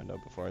close my window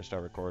before I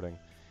start recording.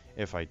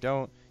 If I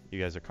don't, you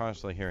guys are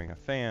constantly hearing a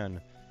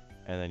fan,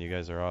 And then you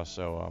guys are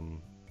also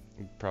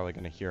probably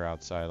gonna hear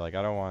outside. Like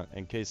I don't want,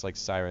 in case like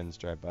sirens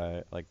drive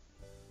by, like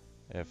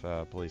if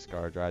a police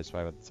car drives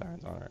by with the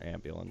sirens on, or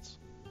ambulance.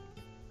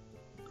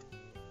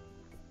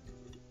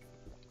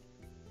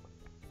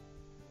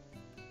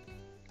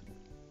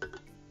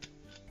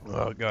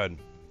 Oh god,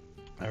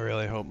 I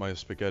really hope my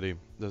spaghetti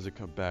doesn't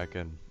come back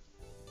and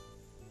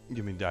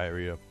give me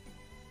diarrhea.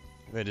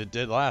 I mean, it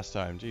did last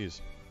time, jeez.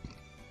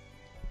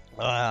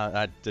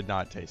 That did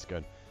not taste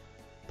good.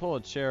 Pull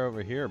a chair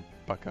over here,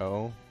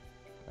 bucko.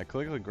 I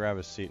quickly grab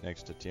a seat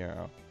next to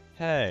Tiro.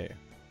 Hey!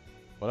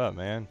 What up,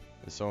 man?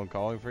 Is someone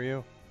calling for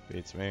you?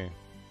 Beats me.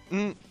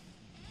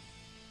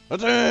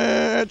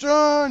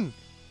 Attention!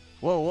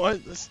 Whoa,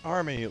 what? This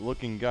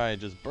army-looking guy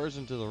just burst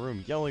into the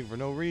room, yelling for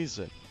no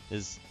reason.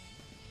 Is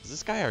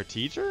this guy our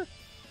teacher?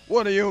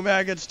 What are you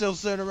maggots still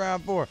sitting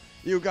around for?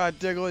 You got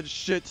Diglett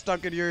shit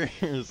stuck in your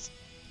ears.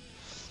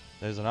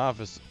 There's an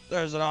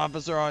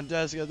officer on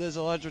desk at this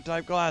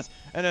electrotype class,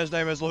 and his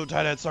name is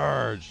Lieutenant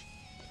Surge.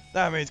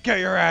 That means get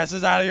your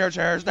asses out of your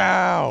chairs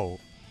now!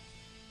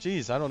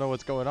 Jeez, I don't know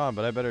what's going on,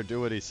 but I better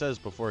do what he says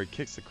before he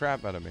kicks the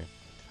crap out of me.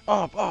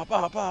 Up, up,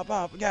 up, up,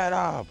 up, get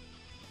up!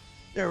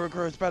 You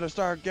recruits better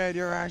start getting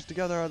your acts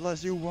together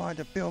unless you want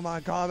to feel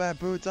my combat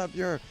boots up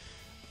your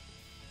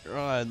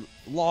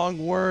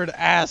long word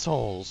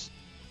assholes.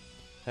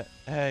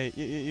 Hey,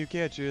 you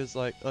can't choose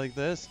like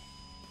this?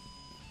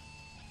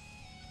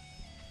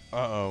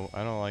 Uh-oh,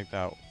 I don't like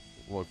that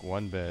look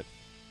one bit.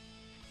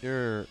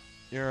 You're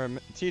a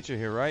teacher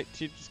here, right?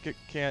 Teachers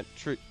can't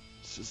treat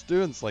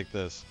students like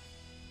this.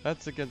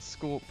 That's against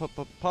school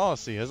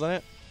policy, isn't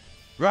it?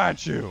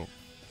 Right, you!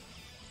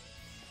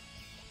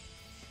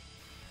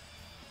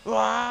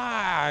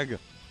 Lag!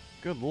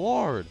 Good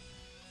lord!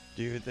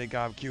 Do you think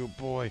I'm cute,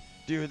 boy?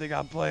 Do you think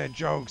I'm playing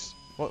jokes?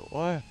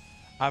 What?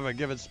 I've been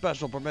given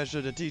special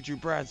permission to teach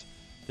brats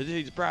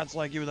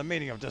like you the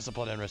meaning of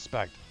discipline and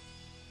respect.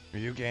 If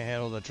you can't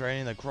handle the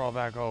training, then crawl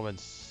back home and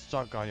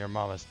suck on your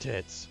mama's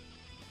tits.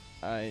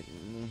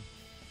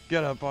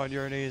 Get up on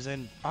your knees,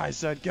 and I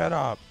said get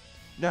up!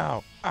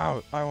 Now,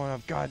 out! I won't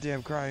have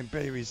goddamn crying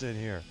babies in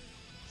here.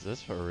 Is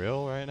this for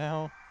real right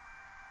now?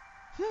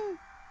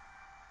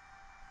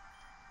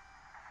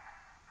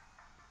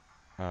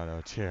 Oh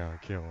no, Tiro,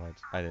 can't watch.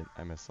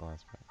 I missed the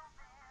last part.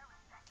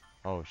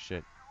 Oh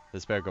shit.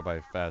 This better go by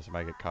fast, I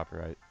might get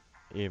copyright.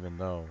 Even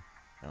though,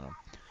 I don't know.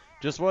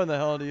 Just what in the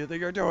hell do you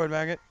think you're doing,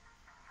 maggot?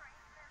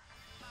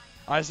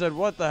 I said,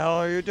 what the hell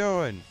are you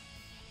doing?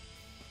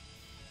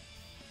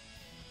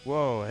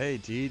 Whoa, hey,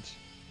 Teach.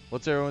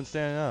 What's everyone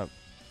standing up?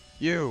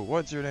 You,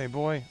 what's your name,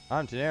 boy?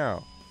 I'm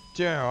Tiro.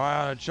 Tiro, I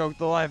ought to choke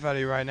the life out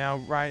of you right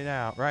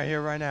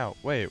here, right now.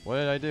 Wait, what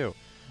did I do?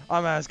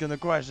 I'm asking the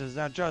questions,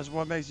 not just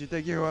what makes you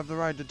think you have the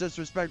right to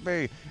disrespect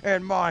me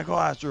in my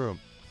classroom.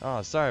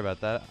 Oh, sorry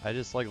about that. I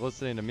just like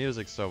listening to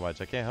music so much.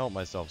 I can't help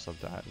myself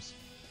sometimes.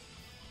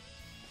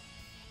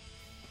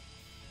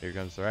 Here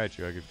comes the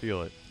Raichu. I can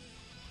feel it.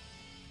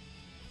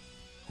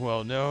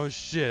 Well, no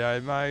shit. I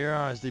admire your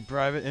honesty,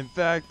 Private. In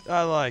fact,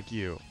 I like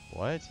you.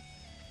 What?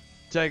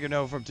 Take a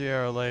note from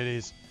Tierra,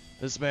 ladies.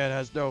 This man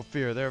has no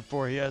fear,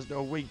 therefore he has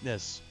no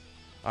weakness.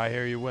 I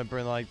hear you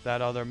whimpering like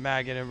that other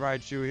maggot, and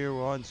Raichu here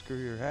will unscrew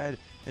your head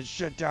and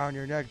shit down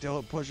your neck till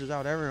it pushes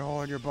out every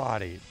hole in your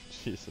body.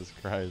 Jesus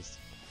Christ.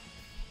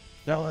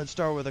 Now let's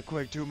start with a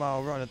quick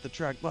 2-mile run at the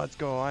track. Let's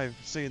go. I've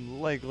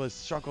seen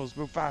legless shuckles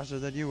move faster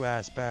than you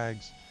ass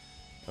bags.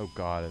 Oh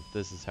god, if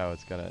this is how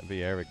it's gonna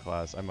be every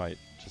class, I might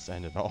just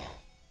end it all.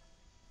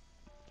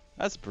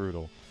 That's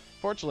brutal.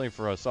 Fortunately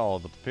for us all,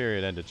 the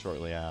period ended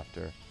shortly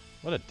after.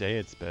 What a day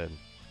it's been.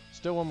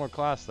 Still one more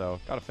class though.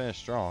 Gotta finish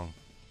strong.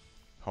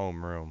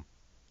 Homeroom.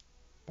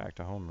 Back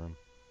to homeroom.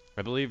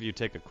 I believe you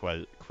take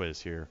a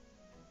quiz here.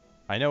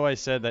 I know I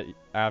said that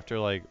after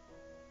you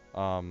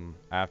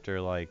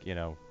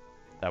know,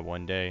 that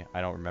one day,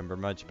 I don't remember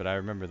much, but I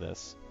remember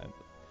this.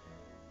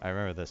 I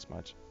remember this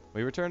much.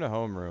 We return to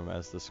homeroom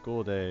as the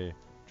school day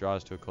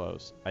draws to a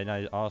close. And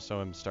I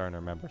also am starting to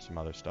remember some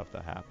other stuff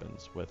that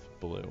happens with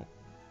Blue.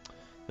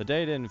 The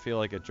day didn't feel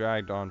like it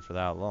dragged on for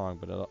that long,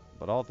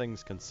 but all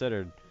things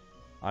considered,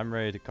 I'm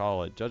ready to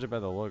call it. Judging by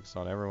the looks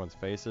on everyone's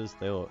faces,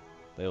 they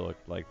look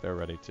like they're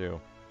ready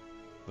too.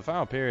 The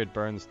final period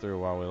burns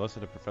through while we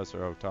listen to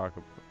Professor Oak talk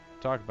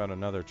about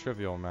another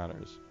trivial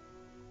matters.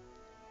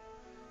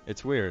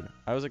 It's weird.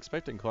 I was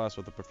expecting class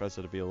with the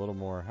professor to be a little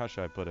more, how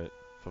should I put it,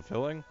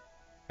 fulfilling?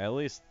 At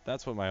least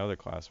that's what my other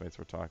classmates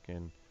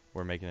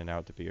were making it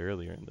out to be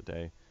earlier in the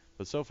day.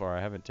 But so far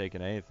I haven't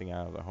taken anything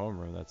out of the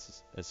homeroom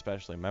that's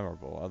especially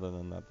memorable, other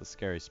than the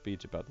scary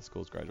speech about the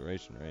school's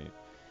graduation rate.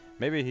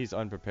 Maybe he's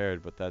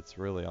unprepared, but that's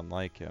really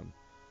unlike him.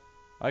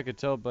 I could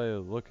tell by the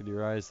look in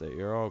your eyes that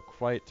you're all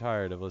quite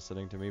tired of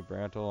listening to me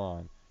brantle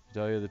on. To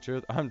tell you the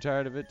truth, I'm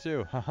tired of it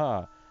too,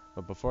 haha.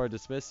 But before I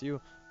dismiss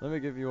you, let me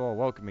give you all a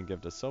welcoming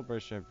gift, a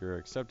celebration of your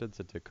acceptance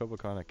into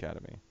Kobukan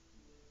Academy.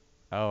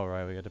 Oh,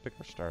 right, we got to pick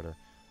our starter.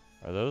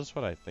 Are those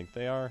what I think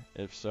they are?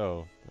 If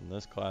so, then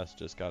this class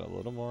just got a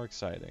little more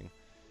exciting.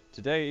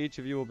 Today, each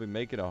of you will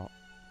be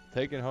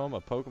taking home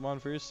a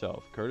Pokemon for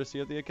yourself, courtesy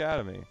of the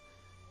Academy.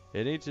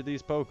 In each of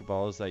these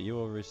Pokeballs that you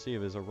will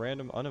receive is a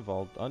random,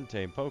 unevolved,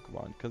 untamed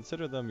Pokemon.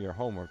 Consider them your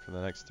homework for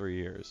the next 3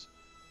 years.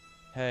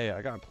 Hey,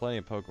 I got plenty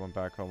of Pokemon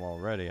back home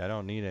already. I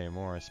don't need any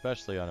more,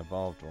 especially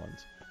unevolved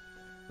ones.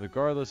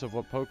 Regardless of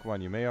what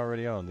Pokemon you may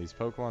already own, these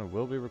Pokemon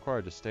will be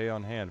required to stay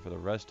on hand for the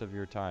rest of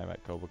your time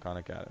at Kobukan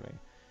Academy.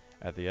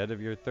 At the end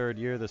of your 3rd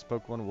year, this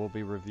Pokemon will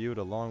be reviewed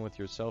along with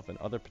yourself and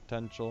other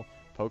potential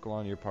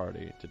Pokemon in your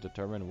party to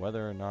determine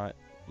whether or not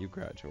you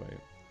graduate.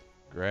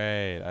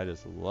 Great, I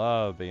just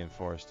love being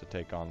forced to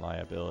take on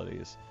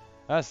liabilities.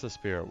 That's the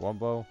spirit,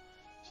 Wumbo.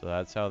 So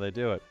that's how they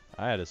do it.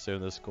 I had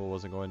assumed this school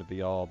wasn't going to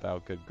be all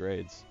about good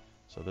grades,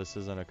 so this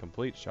isn't a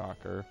complete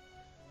shocker.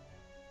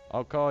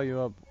 I'll call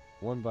you up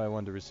one by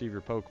one to receive your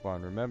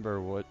Pokemon.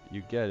 Remember, what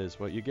you get is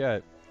what you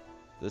get.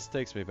 This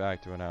takes me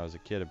back to when I was a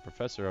kid and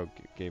Professor Oak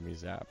gave me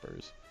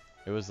zappers.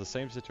 It was the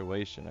same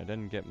situation. I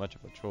didn't get much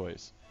of a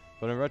choice.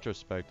 But in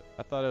retrospect,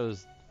 I thought it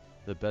was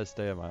the best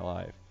day of my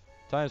life.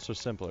 Times were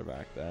simpler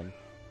back then.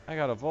 I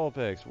got a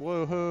Vulpix!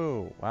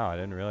 Woohoo! Wow, I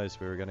didn't realize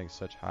we were getting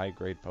such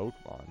high-grade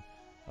Pokemon.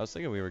 I was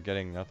thinking we were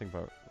getting nothing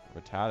but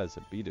Rattatas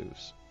and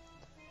Bidooфs.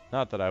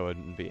 Not that I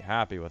wouldn't be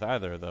happy with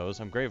either of those.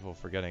 I'm grateful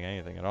for getting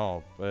anything at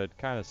all, but it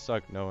kind of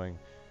sucked knowing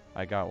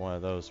I got one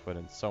of those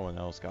when someone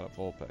else got a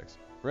Vulpix.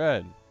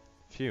 Red!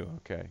 Phew,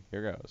 okay,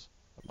 here goes.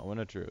 A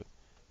moment of truth.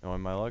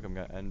 Knowing my luck, I'm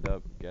going to end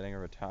up getting a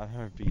Rattata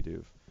or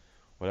Bidoof.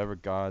 Whatever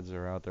gods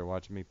are out there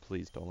watching me,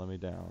 please don't let me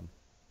down.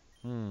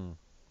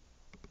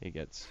 You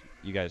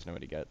guys know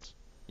what he gets.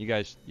 You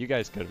guys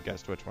could have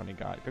guessed which one he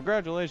got.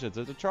 Congratulations,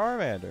 it's a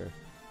Charmander.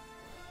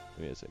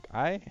 Give me a sec.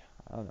 I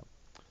don't know.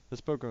 This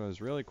Pokemon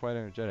is really quite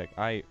energetic.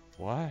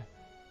 What?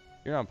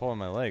 You're not pulling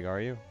my leg, are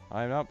you?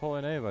 I'm not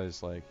pulling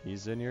anybody's leg.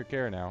 He's in your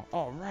care now.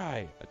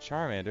 Alright, a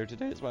Charmander.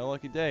 Today is my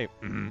lucky day.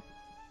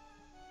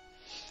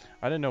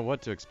 I didn't know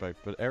what to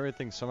expect, but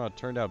everything somehow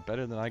turned out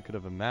better than I could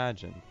have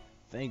imagined.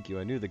 Thank you,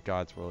 I knew the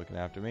gods were looking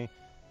after me.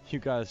 You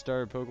got a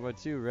starter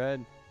Pokemon too,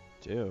 Red?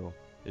 2.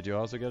 Did you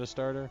also get a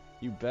starter?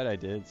 You bet I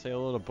did. Say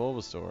hello to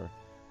Bulbasaur.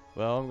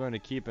 Well, I'm going to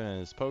keep it in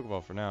his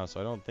Pokeball for now, so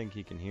I don't think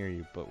he can hear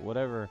you, but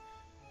whatever,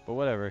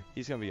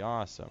 he's going to be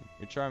awesome.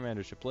 Your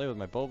Charmander should play with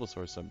my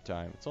Bulbasaur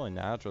sometime. It's only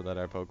natural that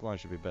our Pokemon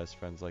should be best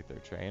friends like their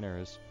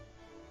trainers.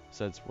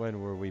 Since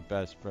when were we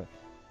best friends?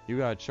 You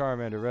got a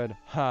Charmander, Red?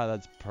 Ha,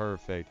 that's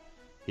perfect.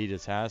 He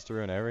just has to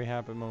ruin every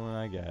happy moment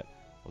I get.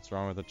 What's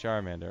wrong with the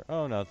Charmander?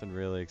 Oh, nothing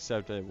really,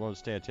 except it won't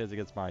stand a chance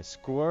against my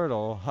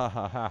Squirtle. Ha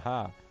ha ha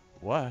ha.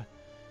 What?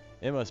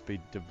 It must be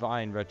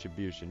divine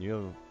retribution.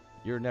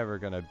 You're never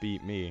gonna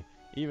beat me,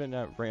 even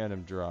at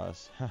random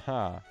draws.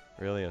 Haha.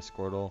 Really, a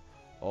Squirtle?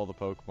 All the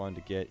Pokemon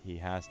to get, he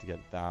has to get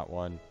that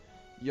one.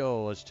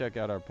 Yo, let's check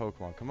out our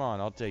Pokemon. Come on,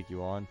 I'll take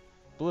you on.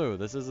 Blue,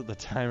 this isn't the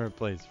time or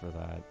place for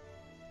that.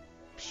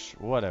 Psh,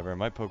 whatever,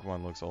 my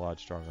Pokemon looks a lot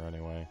stronger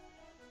anyway.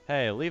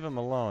 Hey, leave him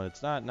alone.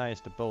 It's not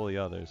nice to bully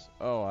others.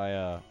 Oh,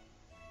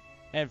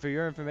 And for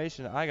your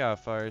information, I got a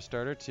fire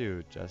starter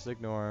too. Just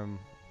ignore him.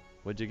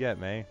 What'd you get,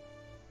 May?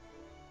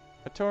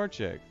 A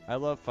Torchic. I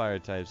love fire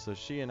types, so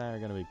she and I are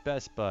gonna be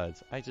best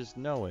buds. I just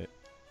know it.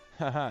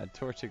 Haha,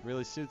 Torchic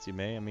really suits you,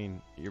 May. I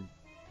mean, your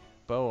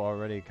bow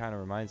already kind of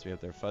reminds me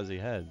of their fuzzy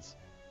heads.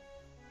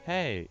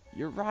 Hey,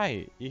 you're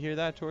right. You hear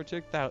that,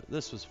 Torchic?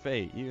 This was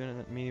fate. You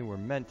and me were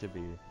meant to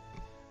be.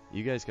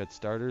 You guys got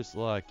starters?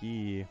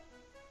 Lucky.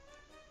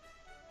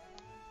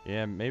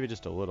 Yeah, maybe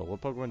just a little.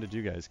 What Pokemon did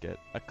you guys get?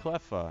 A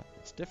Cleffa.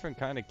 It's different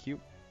kind of cute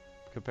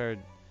compared...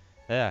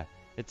 Yeah,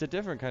 it's a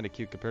different kind of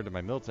cute compared to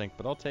my Miltank,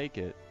 but I'll take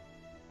it.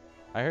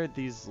 I heard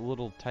these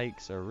little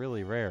tykes are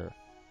really rare.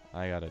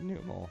 I got a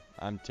Numel.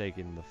 I'm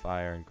taking the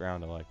fire and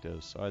ground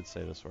electives, so I'd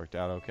say this worked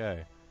out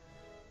okay.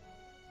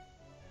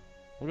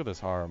 Look at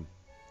this harem.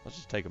 Let's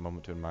just take a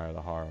moment to admire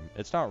the harem.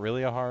 It's not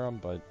really a harem,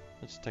 but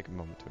let's just take a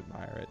moment to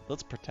admire it.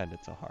 Let's pretend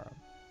it's a harem.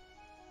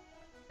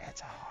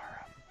 It's a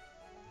harem.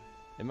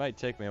 It might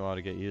take me a while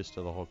to get used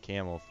to the whole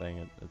camel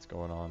thing that's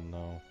going on,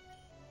 though.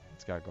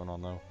 It's got going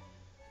on, though.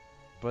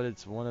 But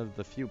it's one of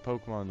the few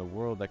Pokemon in the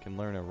world that can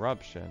learn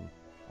Eruption.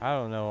 I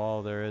don't know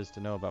all there is to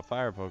know about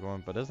fire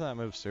Pokemon, but doesn't that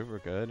move super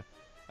good?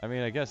 I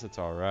mean, I guess it's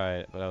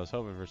alright, but I was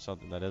hoping for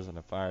something that isn't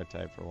a fire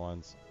type for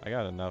once. I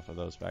got enough of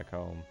those back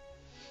home.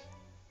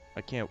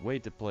 I can't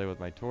wait to play with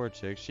my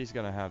Torchic. She's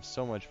gonna have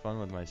so much fun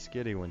with my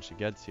Skitty when she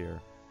gets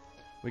here.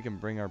 We can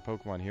bring our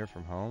Pokemon here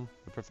from home?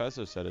 The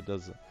professor said it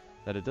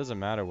doesn't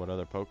matter what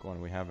other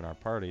Pokemon we have in our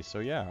party, so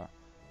yeah.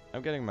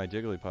 I'm getting my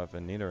Jigglypuff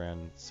and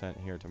Nidoran sent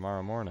here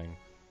tomorrow morning.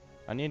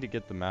 I need to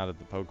get them out of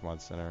the Pokemon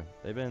Center.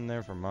 They've been in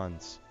there for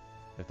months.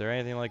 If they're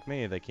anything like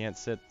me, they can't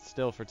sit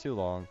still for too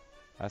long.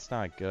 That's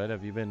not good.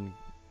 Have you been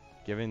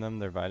giving them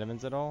their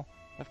vitamins at all?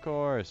 Of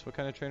course. What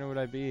kind of trainer would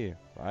I be?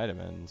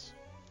 Vitamins.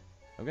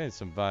 I'm getting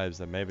some vibes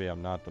that maybe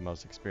I'm not the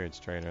most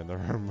experienced trainer in the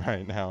room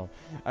right now.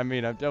 I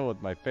mean, I've dealt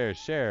with my fair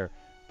share,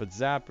 but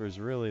Zapper's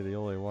really the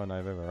only one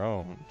I've ever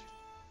owned.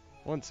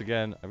 Once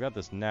again, I've got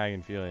this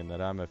nagging feeling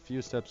that I'm a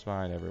few steps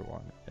behind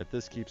everyone. If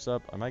this keeps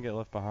up, I might get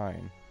left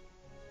behind.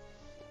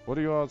 What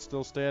are you all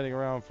still standing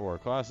around for?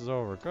 Class is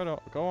over.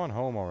 Go on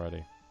home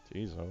already.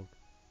 Jeez, Oak.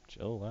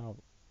 Chill out,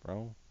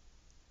 bro.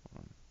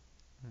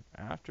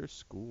 After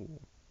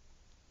school.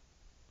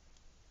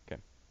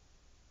 Okay.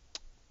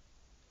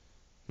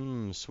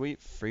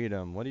 Sweet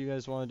freedom. What do you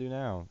guys want to do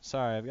now?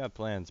 Sorry, I've got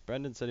plans.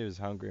 Brendan said he was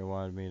hungry and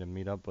wanted me to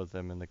meet up with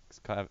him in the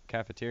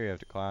cafeteria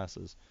after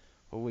classes.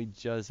 But we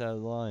just had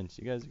lunch.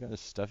 You guys are gonna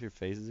stuff your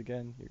faces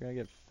again? You're gonna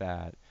get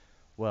fat.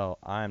 Well,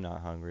 I'm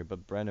not hungry,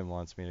 but Brendan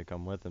wants me to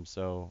come with him,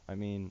 so, I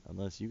mean,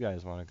 unless you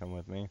guys want to come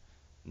with me.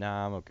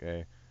 Nah, I'm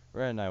okay.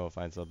 Red and I will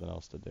find something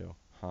else to do.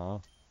 Huh?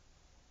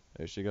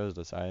 There she goes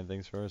deciding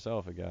things for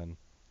herself again.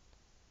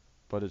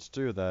 But it's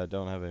true that I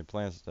don't have any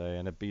plans today,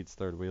 and it beats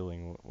third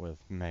wheeling with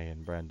May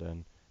and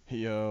Brendan.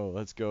 Yo,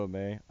 let's go,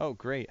 May. Oh,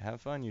 great.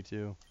 Have fun, you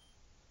two.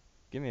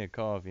 Give me a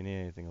call if you need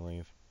anything to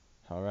leave.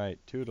 Alright,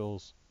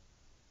 toodles.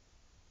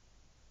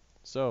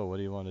 So, what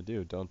do you want to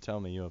do? Don't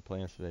tell me you have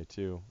plans today,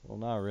 too. Well,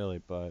 not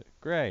really, but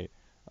great.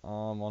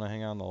 Want to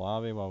hang out in the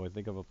lobby while we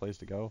think of a place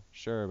to go?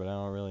 Sure, but I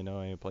don't really know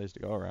any place to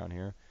go around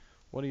here.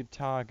 What are you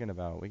talking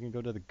about? We can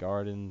go to the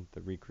garden, the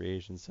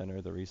recreation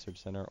center, the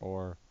research center,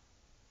 or...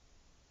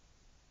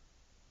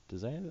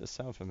 Does any of this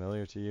sound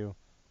familiar to you?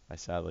 I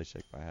sadly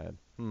shake my head.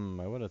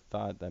 I would have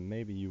thought that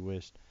maybe you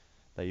wished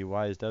that you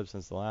wised up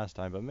since the last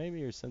time, but maybe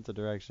your sense of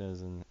direction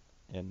is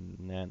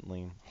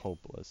inantly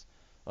hopeless.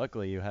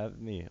 Luckily, you have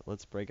me.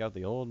 Let's break out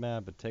the old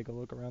map and take a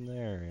look around the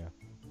area.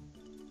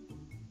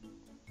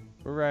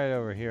 We're right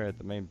over here at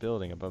the main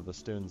building above the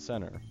student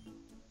center.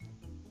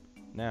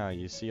 Now,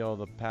 you see all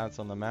the paths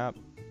on the map?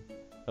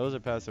 Those are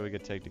paths that we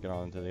could take to get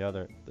on to the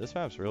other. This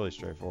map's really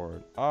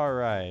straightforward.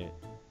 Alright.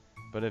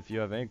 But if you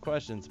have any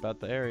questions about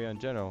the area in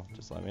general,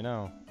 just let me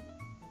know.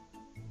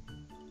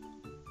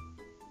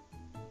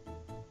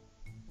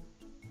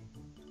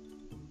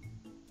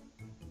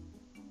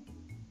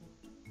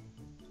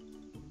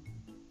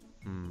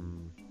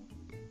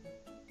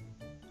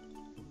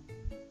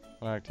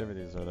 What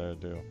activities are there to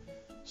do?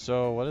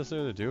 So, what is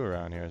there to do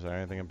around here? Is there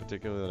anything in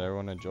particular that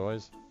everyone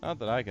enjoys? Not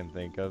that I can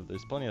think of.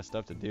 There's plenty of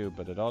stuff to do,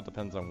 but it all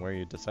depends on where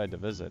you decide to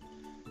visit.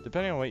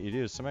 Depending on what you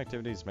do, some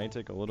activities may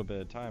take a little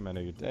bit of time out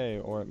of your day,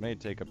 or it may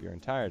take up your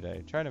entire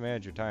day. Try to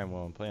manage your time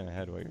well and plan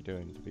ahead what you're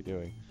going to be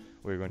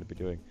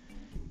doing.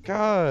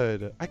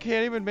 God, I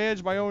can't even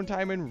manage my own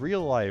time in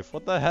real life.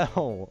 What the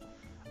hell?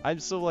 I'm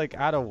so like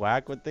out of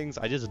whack with things.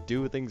 I just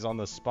do things on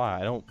the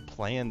spot. I don't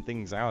plan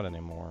things out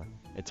anymore.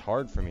 It's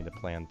hard for me to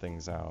plan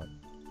things out.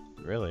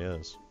 It really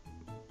is.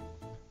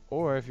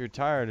 Or if you're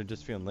tired or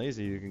just feeling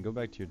lazy, you can go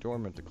back to your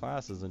dorm at the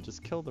classes and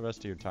just kill the rest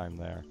of your time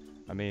there.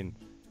 I mean,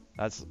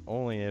 that's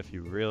only if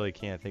you really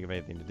can't think of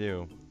anything to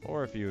do,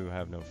 or if you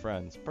have no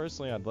friends.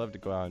 Personally, I'd love to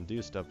go out and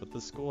do stuff, but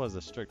this school has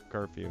a strict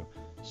curfew,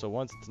 so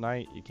once it's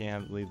night, you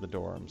can't leave the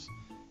dorms.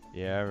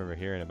 Yeah, I remember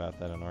hearing about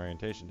that on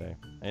orientation day.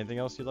 Anything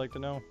else you'd like to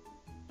know?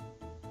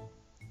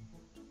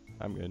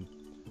 I'm good.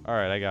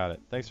 Alright, I got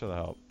it. Thanks for the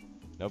help.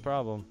 No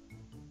problem.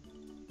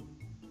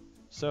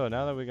 So,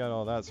 now that we got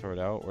all that sorted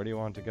out, where do you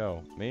want to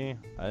go? Me?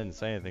 I didn't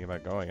say anything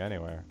about going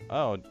anywhere.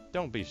 Oh,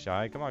 don't be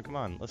shy. Come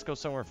on. Let's go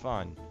somewhere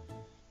fun.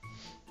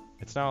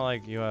 It's not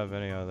like you have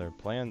any other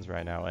plans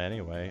right now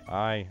anyway.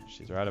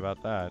 She's right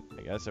about that.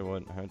 I guess it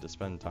wouldn't hurt to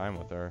spend time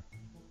with her.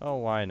 Oh,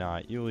 why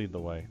not? You lead the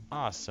way.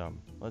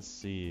 Awesome. Let's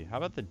see. How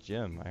about the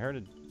gym? I heard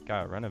it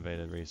got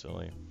renovated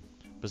recently.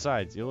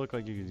 Besides, you look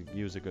like you could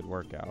use a good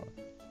workout.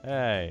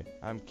 Hey,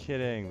 I'm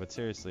kidding, but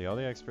seriously, all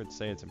the experts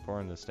say it's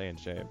important to stay in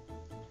shape.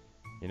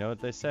 You know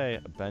what they say,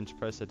 a bench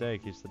press a day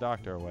keeps the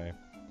doctor away.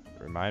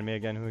 Remind me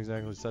again who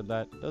exactly said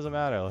that? Doesn't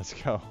matter, let's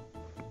go.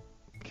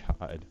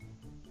 God.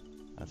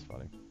 That's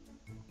funny.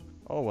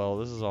 Oh well,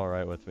 this is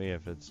alright with me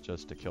if it's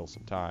just to kill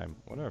some time.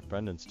 Wonder if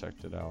Brendan's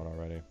checked it out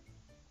already.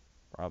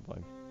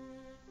 Probably.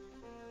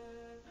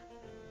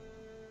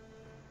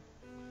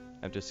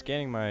 After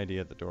scanning my ID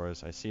at the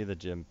doors, I see the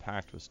gym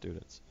packed with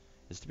students.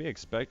 It's to be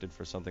expected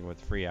for something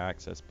with free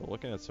access, but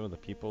looking at some of the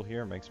people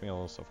here makes me a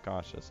little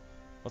self-cautious.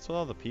 What's with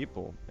all the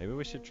people? Maybe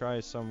we should try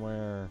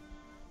somewhere...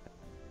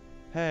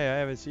 Hey, I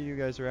haven't seen you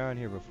guys around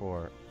here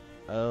before.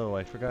 Oh,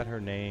 I forgot her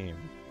name.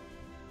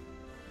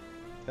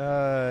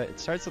 It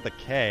starts with a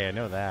K, I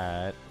know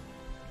that.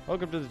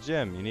 Welcome to the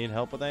gym. You need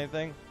help with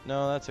anything?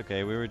 No, that's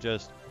okay. We were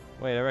just...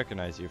 Wait, I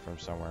recognize you from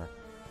somewhere.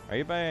 Are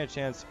you by any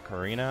chance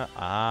Karina?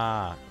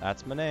 Ah,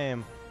 that's my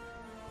name.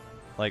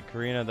 Like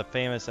Karina, the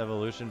famous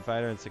evolution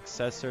fighter and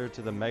successor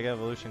to the Mega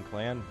Evolution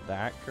clan?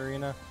 That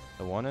Karina?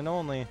 The one and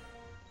only.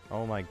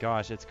 Oh my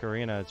gosh, it's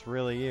Karina. It's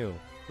really you.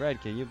 Red,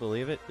 can you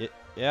believe it?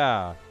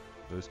 Yeah.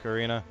 Who's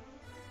Karina?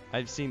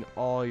 I've seen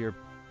all your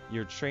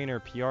trainer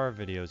PR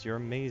videos. You're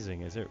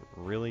amazing. Is it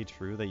really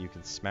true that you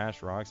can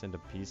smash rocks into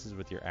pieces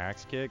with your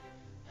axe kick?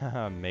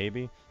 Haha,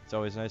 maybe. It's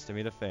always nice to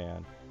meet a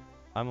fan.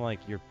 I'm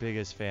like your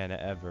biggest fan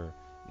ever.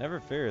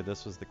 Never feared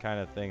this was the kind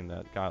of thing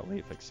that got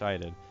Leaf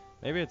excited.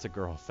 Maybe it's a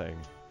girl thing.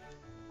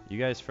 You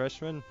guys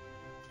freshmen?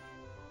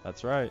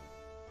 That's right.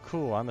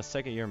 Cool, I'm a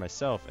second year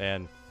myself,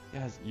 and...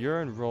 Yes,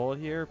 you're enrolled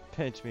here?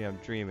 Pinch me, I'm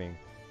dreaming.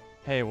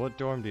 Hey, what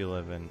dorm do you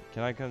live in?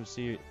 Can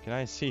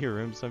I see your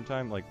room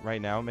sometime? Like,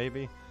 right now,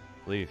 maybe?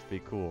 Leaf, be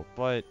cool.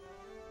 But...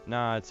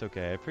 Nah, it's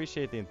okay. I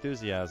appreciate the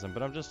enthusiasm,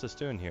 but I'm just a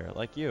student here,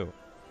 like you.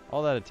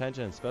 All that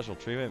attention and special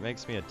treatment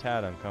makes me a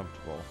tad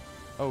uncomfortable.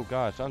 Oh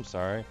gosh, I'm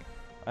sorry.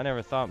 I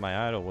never thought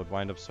my idol would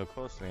wind up so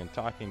close to me and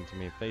talking to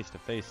me face to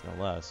face,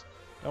 no less.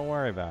 Don't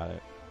worry about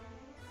it.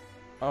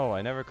 Oh,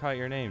 I never caught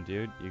your name,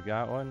 dude. You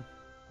got one?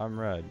 I'm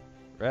Red.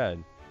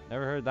 Red?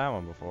 Never heard that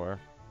one before.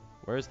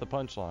 Where's the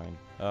punchline?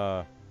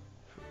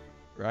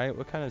 Right?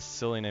 What kind of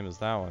silly name is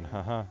that one?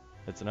 Haha.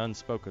 It's an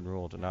unspoken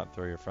rule to not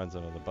throw your friends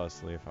under the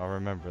bus, Leaf. I'll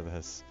remember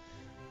this.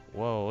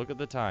 Whoa, look at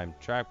the time.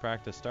 Track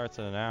practice starts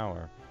in an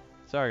hour.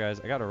 Sorry, guys.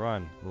 I gotta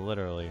run.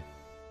 Literally.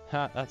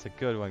 Ha, that's a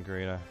good one,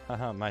 Karina.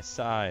 Haha, my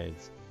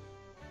sides.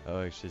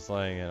 Oh, she's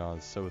laying it on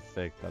so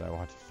thick that I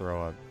want to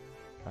throw up.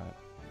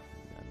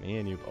 Me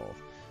and you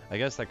both. I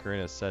guess that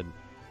Karina said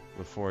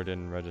before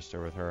didn't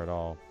register with her at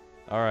all.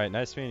 Alright,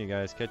 nice meeting you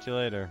guys. Catch you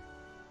later.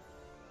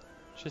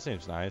 She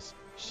seems nice.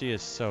 She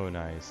is so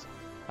nice.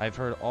 I've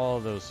heard all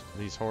of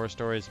these horror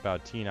stories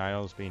about teen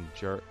idols being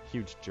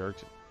huge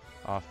jerks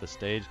off the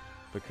stage,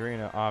 but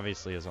Karina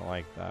obviously isn't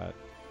like that.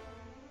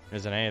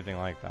 Isn't anything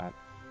like that.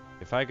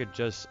 If I could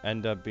just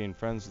end up being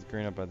friends with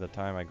Karina by the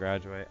time I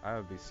graduate, I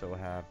would be so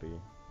happy.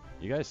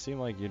 You guys seem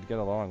like you'd get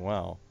along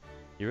well.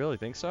 You really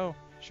think so?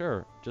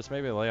 Sure, just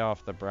maybe lay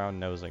off the brown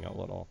nosing a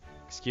little.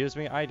 Excuse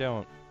me, I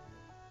don't.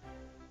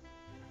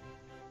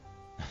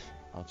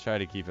 I'll try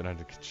to keep it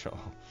under control.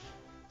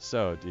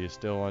 So, do you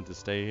still want to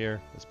stay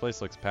here? This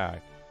place looks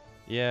packed.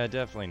 Yeah,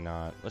 definitely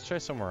not. Let's try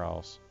somewhere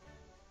else.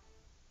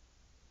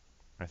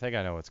 I think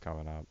I know what's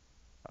coming up.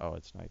 Oh,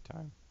 it's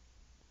nighttime.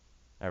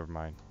 Never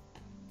mind.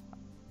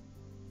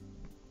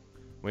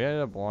 We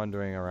ended up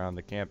wandering around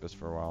the campus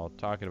for a while,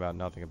 talking about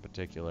nothing in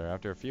particular.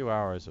 After a few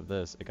hours of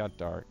this, it got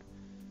dark.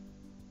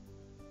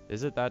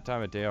 Is it that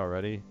time of day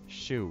already?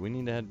 Shoot, we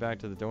need to head back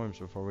to the dorms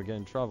before we get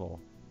in trouble.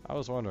 I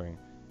was wondering,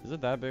 is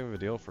it that big of a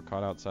deal for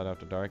caught outside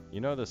after dark?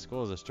 You know this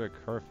school is a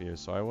strict curfew,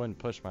 so I wouldn't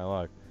push my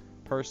luck.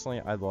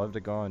 Personally, I'd love to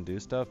go and do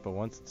stuff, but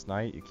once it's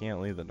night, you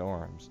can't leave the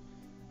dorms.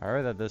 I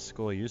heard that this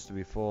school used to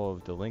be full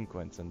of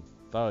delinquents and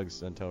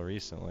thugs until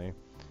recently.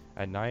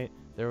 At night,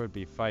 there would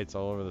be fights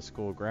all over the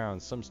school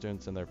grounds. Some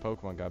students and their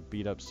Pokemon got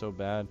beat up so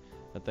bad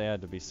that they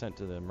had to be sent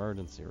to the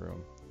emergency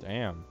room.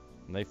 Damn,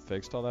 and they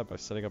fixed all that by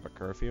setting up a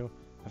curfew?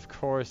 Of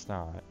course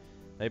not.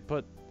 They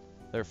put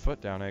their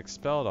foot down and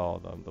expelled all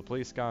of them. The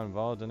police got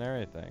involved in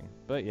everything.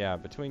 But yeah,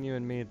 between you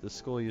and me, the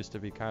school used to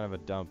be kind of a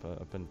dump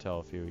up until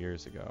a few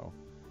years ago.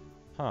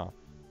 Huh.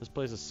 This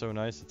place is so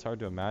nice, it's hard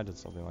to imagine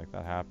something like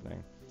that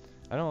happening.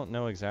 I don't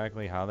know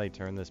exactly how they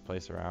turned this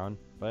place around,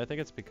 but I think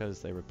it's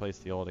because they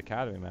replaced the old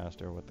academy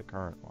master with the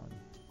current one.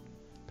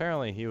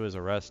 Apparently he was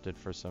arrested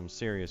for some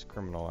serious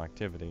criminal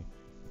activity.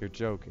 You're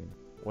joking.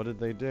 What did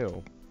they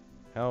do?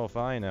 Hell if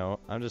I know.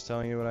 I'm just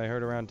telling you what I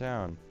heard around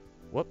town.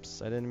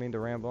 Whoops, I didn't mean to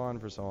ramble on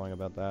for so long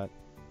about that.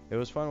 It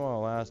was fun while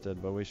it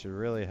lasted, but we should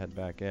really head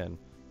back in.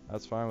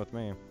 That's fine with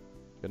me.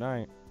 Good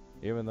night.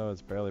 Even though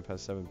it's barely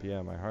past 7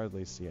 p.m., I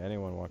hardly see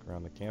anyone walk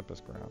around the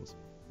campus grounds.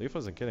 Leaf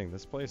wasn't kidding.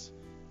 This place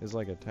is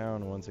like a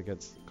town once it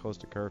gets close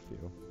to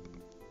curfew.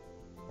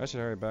 I should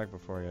hurry back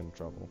before I get in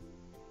trouble.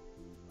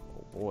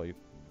 Oh boy.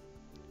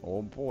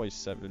 Oh boy,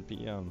 7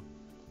 p.m.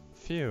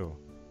 Phew.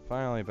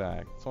 Finally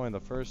back. It's only the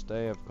first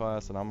day of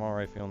class and I'm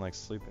already feeling like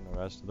sleeping the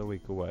rest of the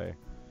week away.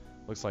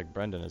 Looks like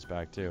Brendan is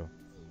back too.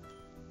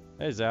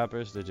 Hey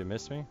Zappers, did you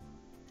miss me?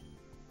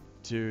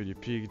 Dude, your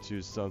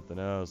Pikachu's something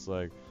else.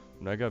 Like,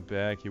 when I got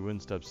back, he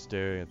wouldn't stop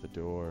staring at the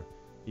door.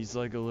 He's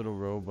like a little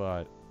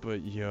robot.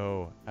 But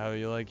yo, how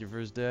you like your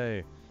first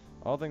day?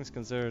 All things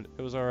considered,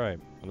 it was alright.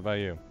 What about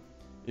you?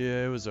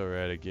 Yeah, it was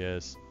alright, I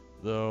guess.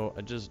 Though,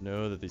 I just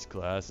know that these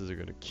classes are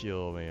gonna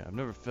kill me. I've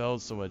never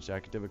felt so much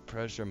academic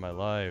pressure in my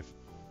life.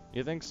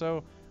 You think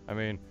so? I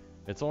mean,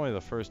 it's only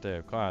the first day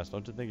of class.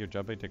 Don't you think you're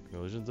jumping to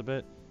conclusions a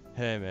bit?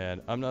 Hey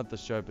man, I'm not the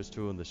sharpest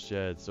tool in the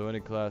shed, so any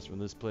class from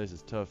this place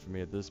is tough for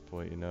me at this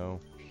point, you know?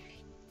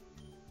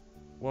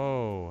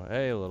 Whoa,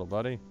 hey little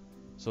buddy.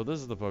 So this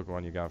is the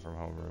Pokemon you got from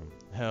homeroom.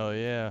 Hell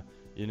yeah.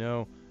 You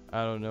know,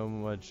 I don't know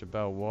much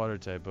about water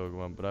type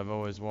Pokemon, but I've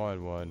always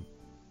wanted one.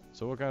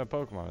 So what kind of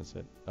Pokemon is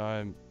it?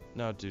 I'm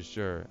not too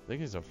sure. I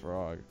think he's a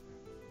frog.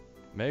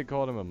 May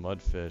called him a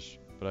mudfish,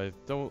 but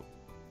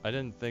I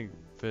didn't think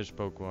fish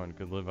Pokemon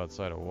could live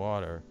outside of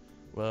water.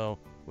 Well,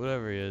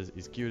 whatever he is,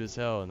 he's cute as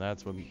hell, and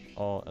that's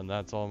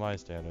all my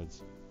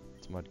standards.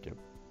 It's Mudkip.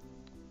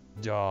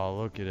 Aw,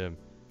 look at him.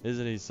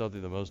 Isn't he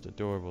something the most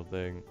adorable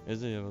thing?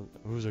 Isn't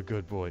he? Who's a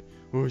good boy?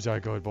 Who's a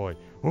good boy?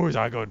 Who's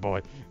a good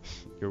boy?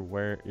 You're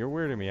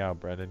weirding me out,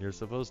 Brendan. You're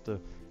supposed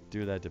to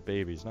do that to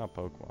babies, not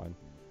Pokemon.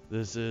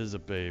 This is a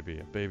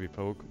baby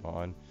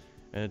Pokemon,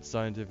 and it's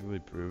scientifically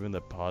proven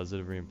that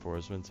positive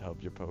reinforcements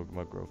help your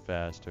Pokemon grow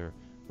faster.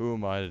 Who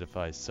am I to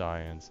defy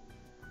science?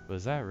 But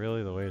is that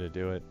really the way to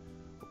do it?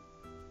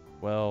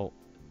 Well,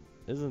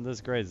 isn't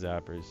this great,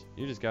 Zappers?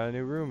 You just got a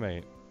new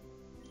roommate.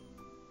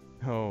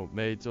 Oh,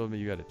 May told me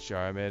you got a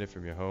Charmander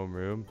from your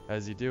homeroom.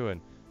 How's he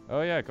doing?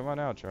 Oh yeah, come on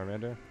out,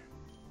 Charmander.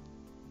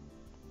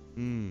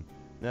 Now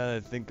that I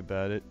think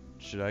about it,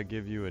 should I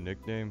give you a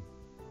nickname?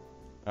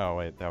 Oh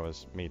wait, that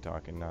was me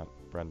talking, not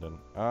Brendan.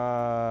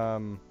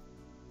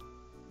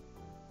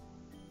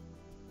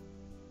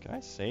 Can I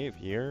save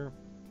here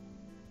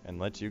and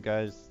let you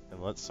guys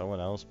and let someone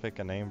else pick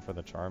a name for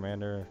the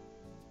Charmander?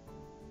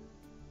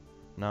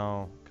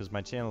 No, because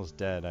my channel's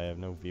dead. I have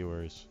no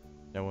viewers.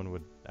 No one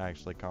would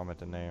actually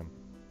comment a name.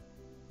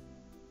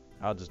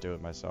 I'll just do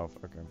it myself.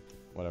 Okay,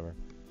 whatever.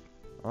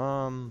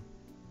 Hmm.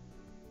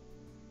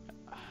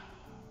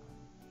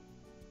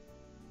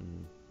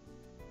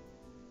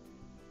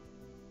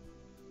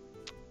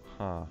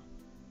 Huh.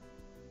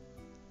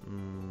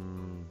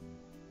 Hmm.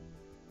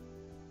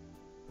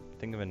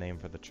 Think of a name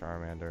for the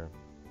Charmander.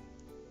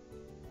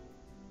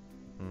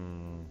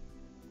 Hmm.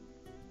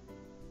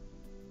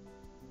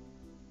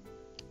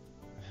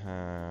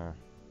 Huh.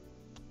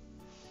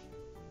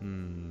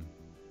 Hmm.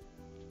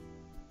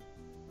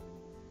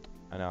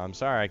 I know, I'm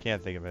sorry I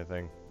can't think of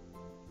anything.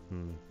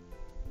 Hmm.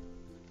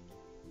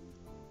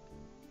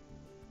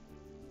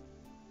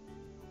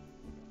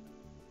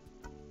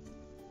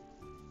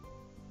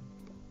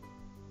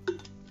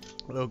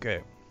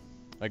 Okay,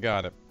 I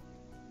got it.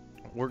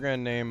 We're gonna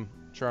name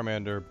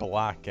Charmander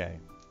Balake.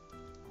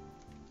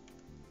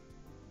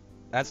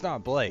 That's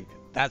not Blake,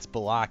 that's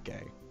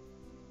Balake.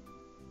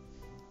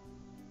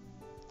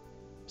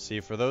 See,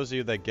 for those of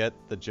you that get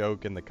the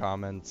joke in the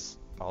comments,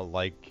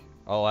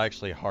 I'll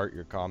actually heart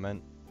your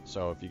comment.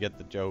 So if you get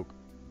the joke,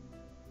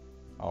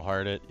 I'll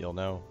heart it. You'll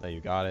know that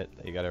you got it,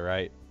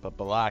 right. But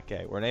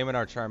Balake, we're naming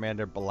our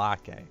Charmander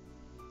Balake.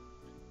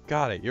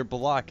 Got it, you're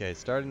Balake,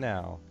 starting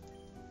now.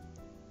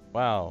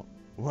 Wow,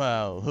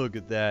 look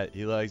at that,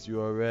 he likes you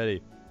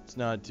already. It's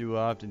not too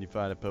often you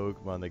find a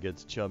Pokemon that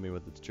gets chummy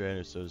with its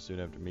trainer so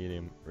soon after meeting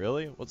him.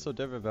 Really? What's so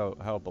different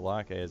about how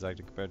Balake is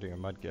acting compared to your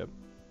Mudkip?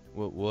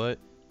 What?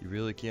 You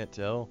really can't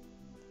tell?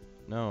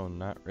 No,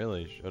 not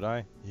really, should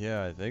I?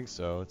 Yeah, I think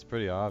so. It's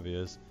pretty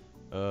obvious.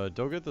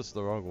 Don't get this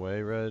the wrong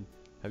way, Red.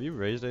 Have you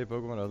raised any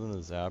Pokemon other than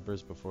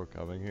Zappers before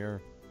coming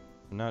here?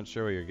 I'm not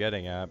sure what you're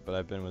getting at, but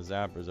I've been with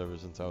Zappers ever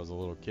since I was a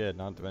little kid,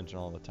 not to mention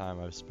all the time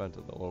I've spent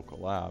at the local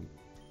lab.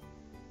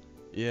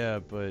 Yeah,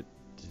 but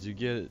did you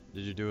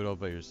do it all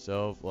by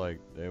yourself? Like,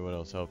 did anyone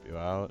else help you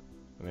out?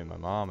 I mean, my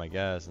mom, I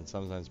guess, and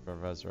sometimes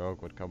Professor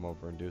Oak would come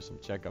over and do some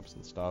checkups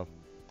and stuff.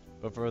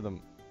 But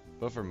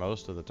for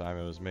most of the time,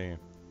 it was me.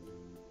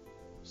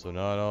 So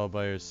not all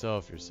by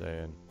yourself, you're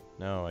saying?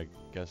 No, I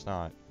guess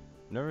not.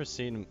 I've never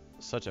seen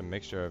such a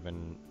mixture of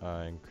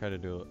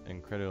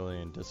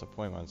incredulity and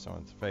disappointment on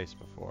someone's face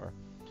before.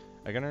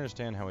 I can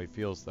understand how he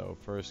feels, though.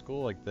 For a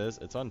school like this,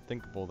 it's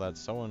unthinkable that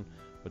someone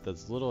with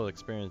as little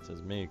experience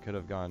as me could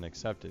have gotten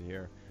accepted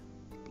here.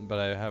 But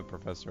I have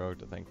Professor Oak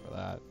to thank for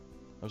that.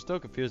 I'm still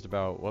confused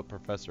about what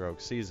Professor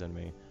Oak sees in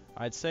me.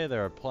 I'd say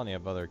there are plenty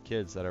of other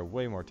kids that are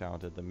way more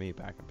talented than me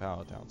back in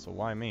Palatown, so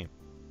why me?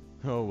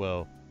 Oh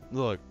well.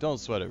 Look, don't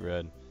sweat it,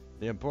 Red.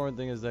 The important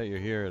thing is that you're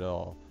here at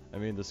all. I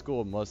mean, the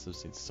school must have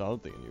seen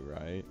something in you,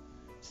 right?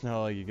 It's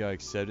not like you got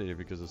accepted here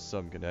because of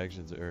some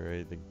connections or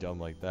anything dumb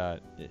like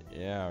that.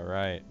 Yeah,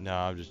 right. No,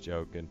 I'm just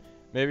joking.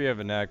 Maybe you have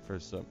a knack for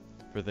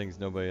things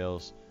nobody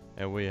else,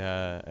 and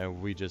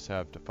we just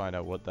have to find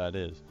out what that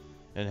is.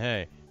 And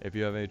hey, if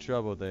you have any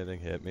trouble with anything,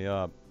 hit me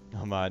up.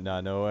 I might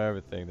not know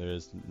everything there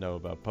is to know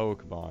about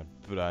Pokemon,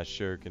 but I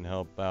sure can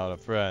help out a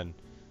friend.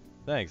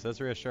 Thanks, that's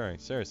reassuring.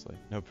 Seriously,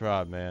 no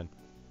problem, man.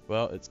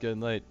 Well, it's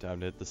getting late. Time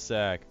to hit the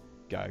sack.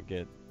 Gotta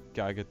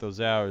get those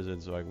hours in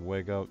so I can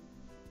wake up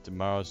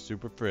tomorrow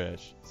super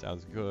fresh.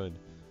 Sounds good.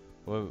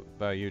 What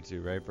about you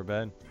two? Ready for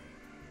bed?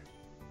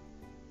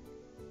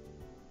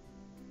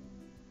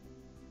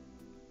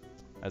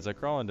 As I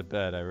crawl into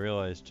bed, I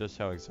realize just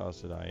how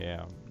exhausted I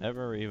am.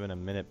 Never even a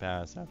minute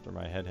passes after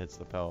my head hits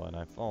the pillow and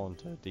I fall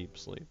into a deep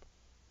sleep.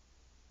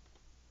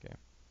 Okay.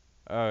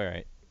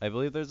 Alright. I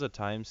believe there's a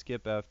time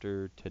skip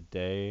after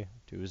today,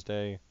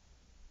 Tuesday.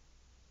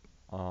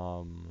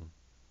 So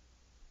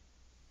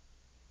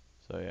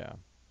yeah.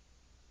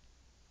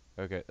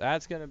 Okay,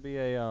 that's gonna be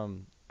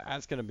an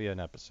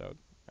episode.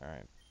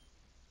 Alright.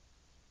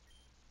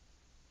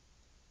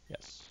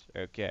 Yes.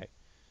 Okay.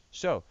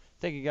 So,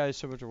 thank you guys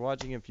so much for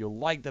watching. If you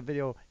liked the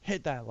video,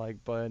 hit that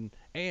like button.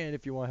 And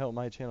if you want to help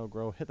my channel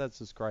grow, hit that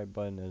subscribe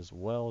button as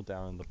well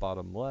down in the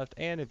bottom left.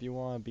 And if you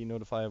want to be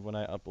notified when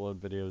I upload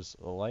videos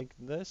like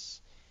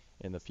this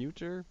in the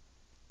future,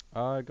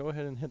 go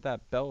ahead and hit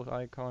that bell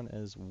icon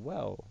as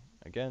well.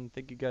 Again,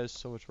 thank you guys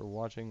so much for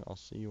watching. I'll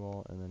see you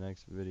all in the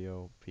next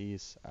video.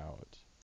 Peace out.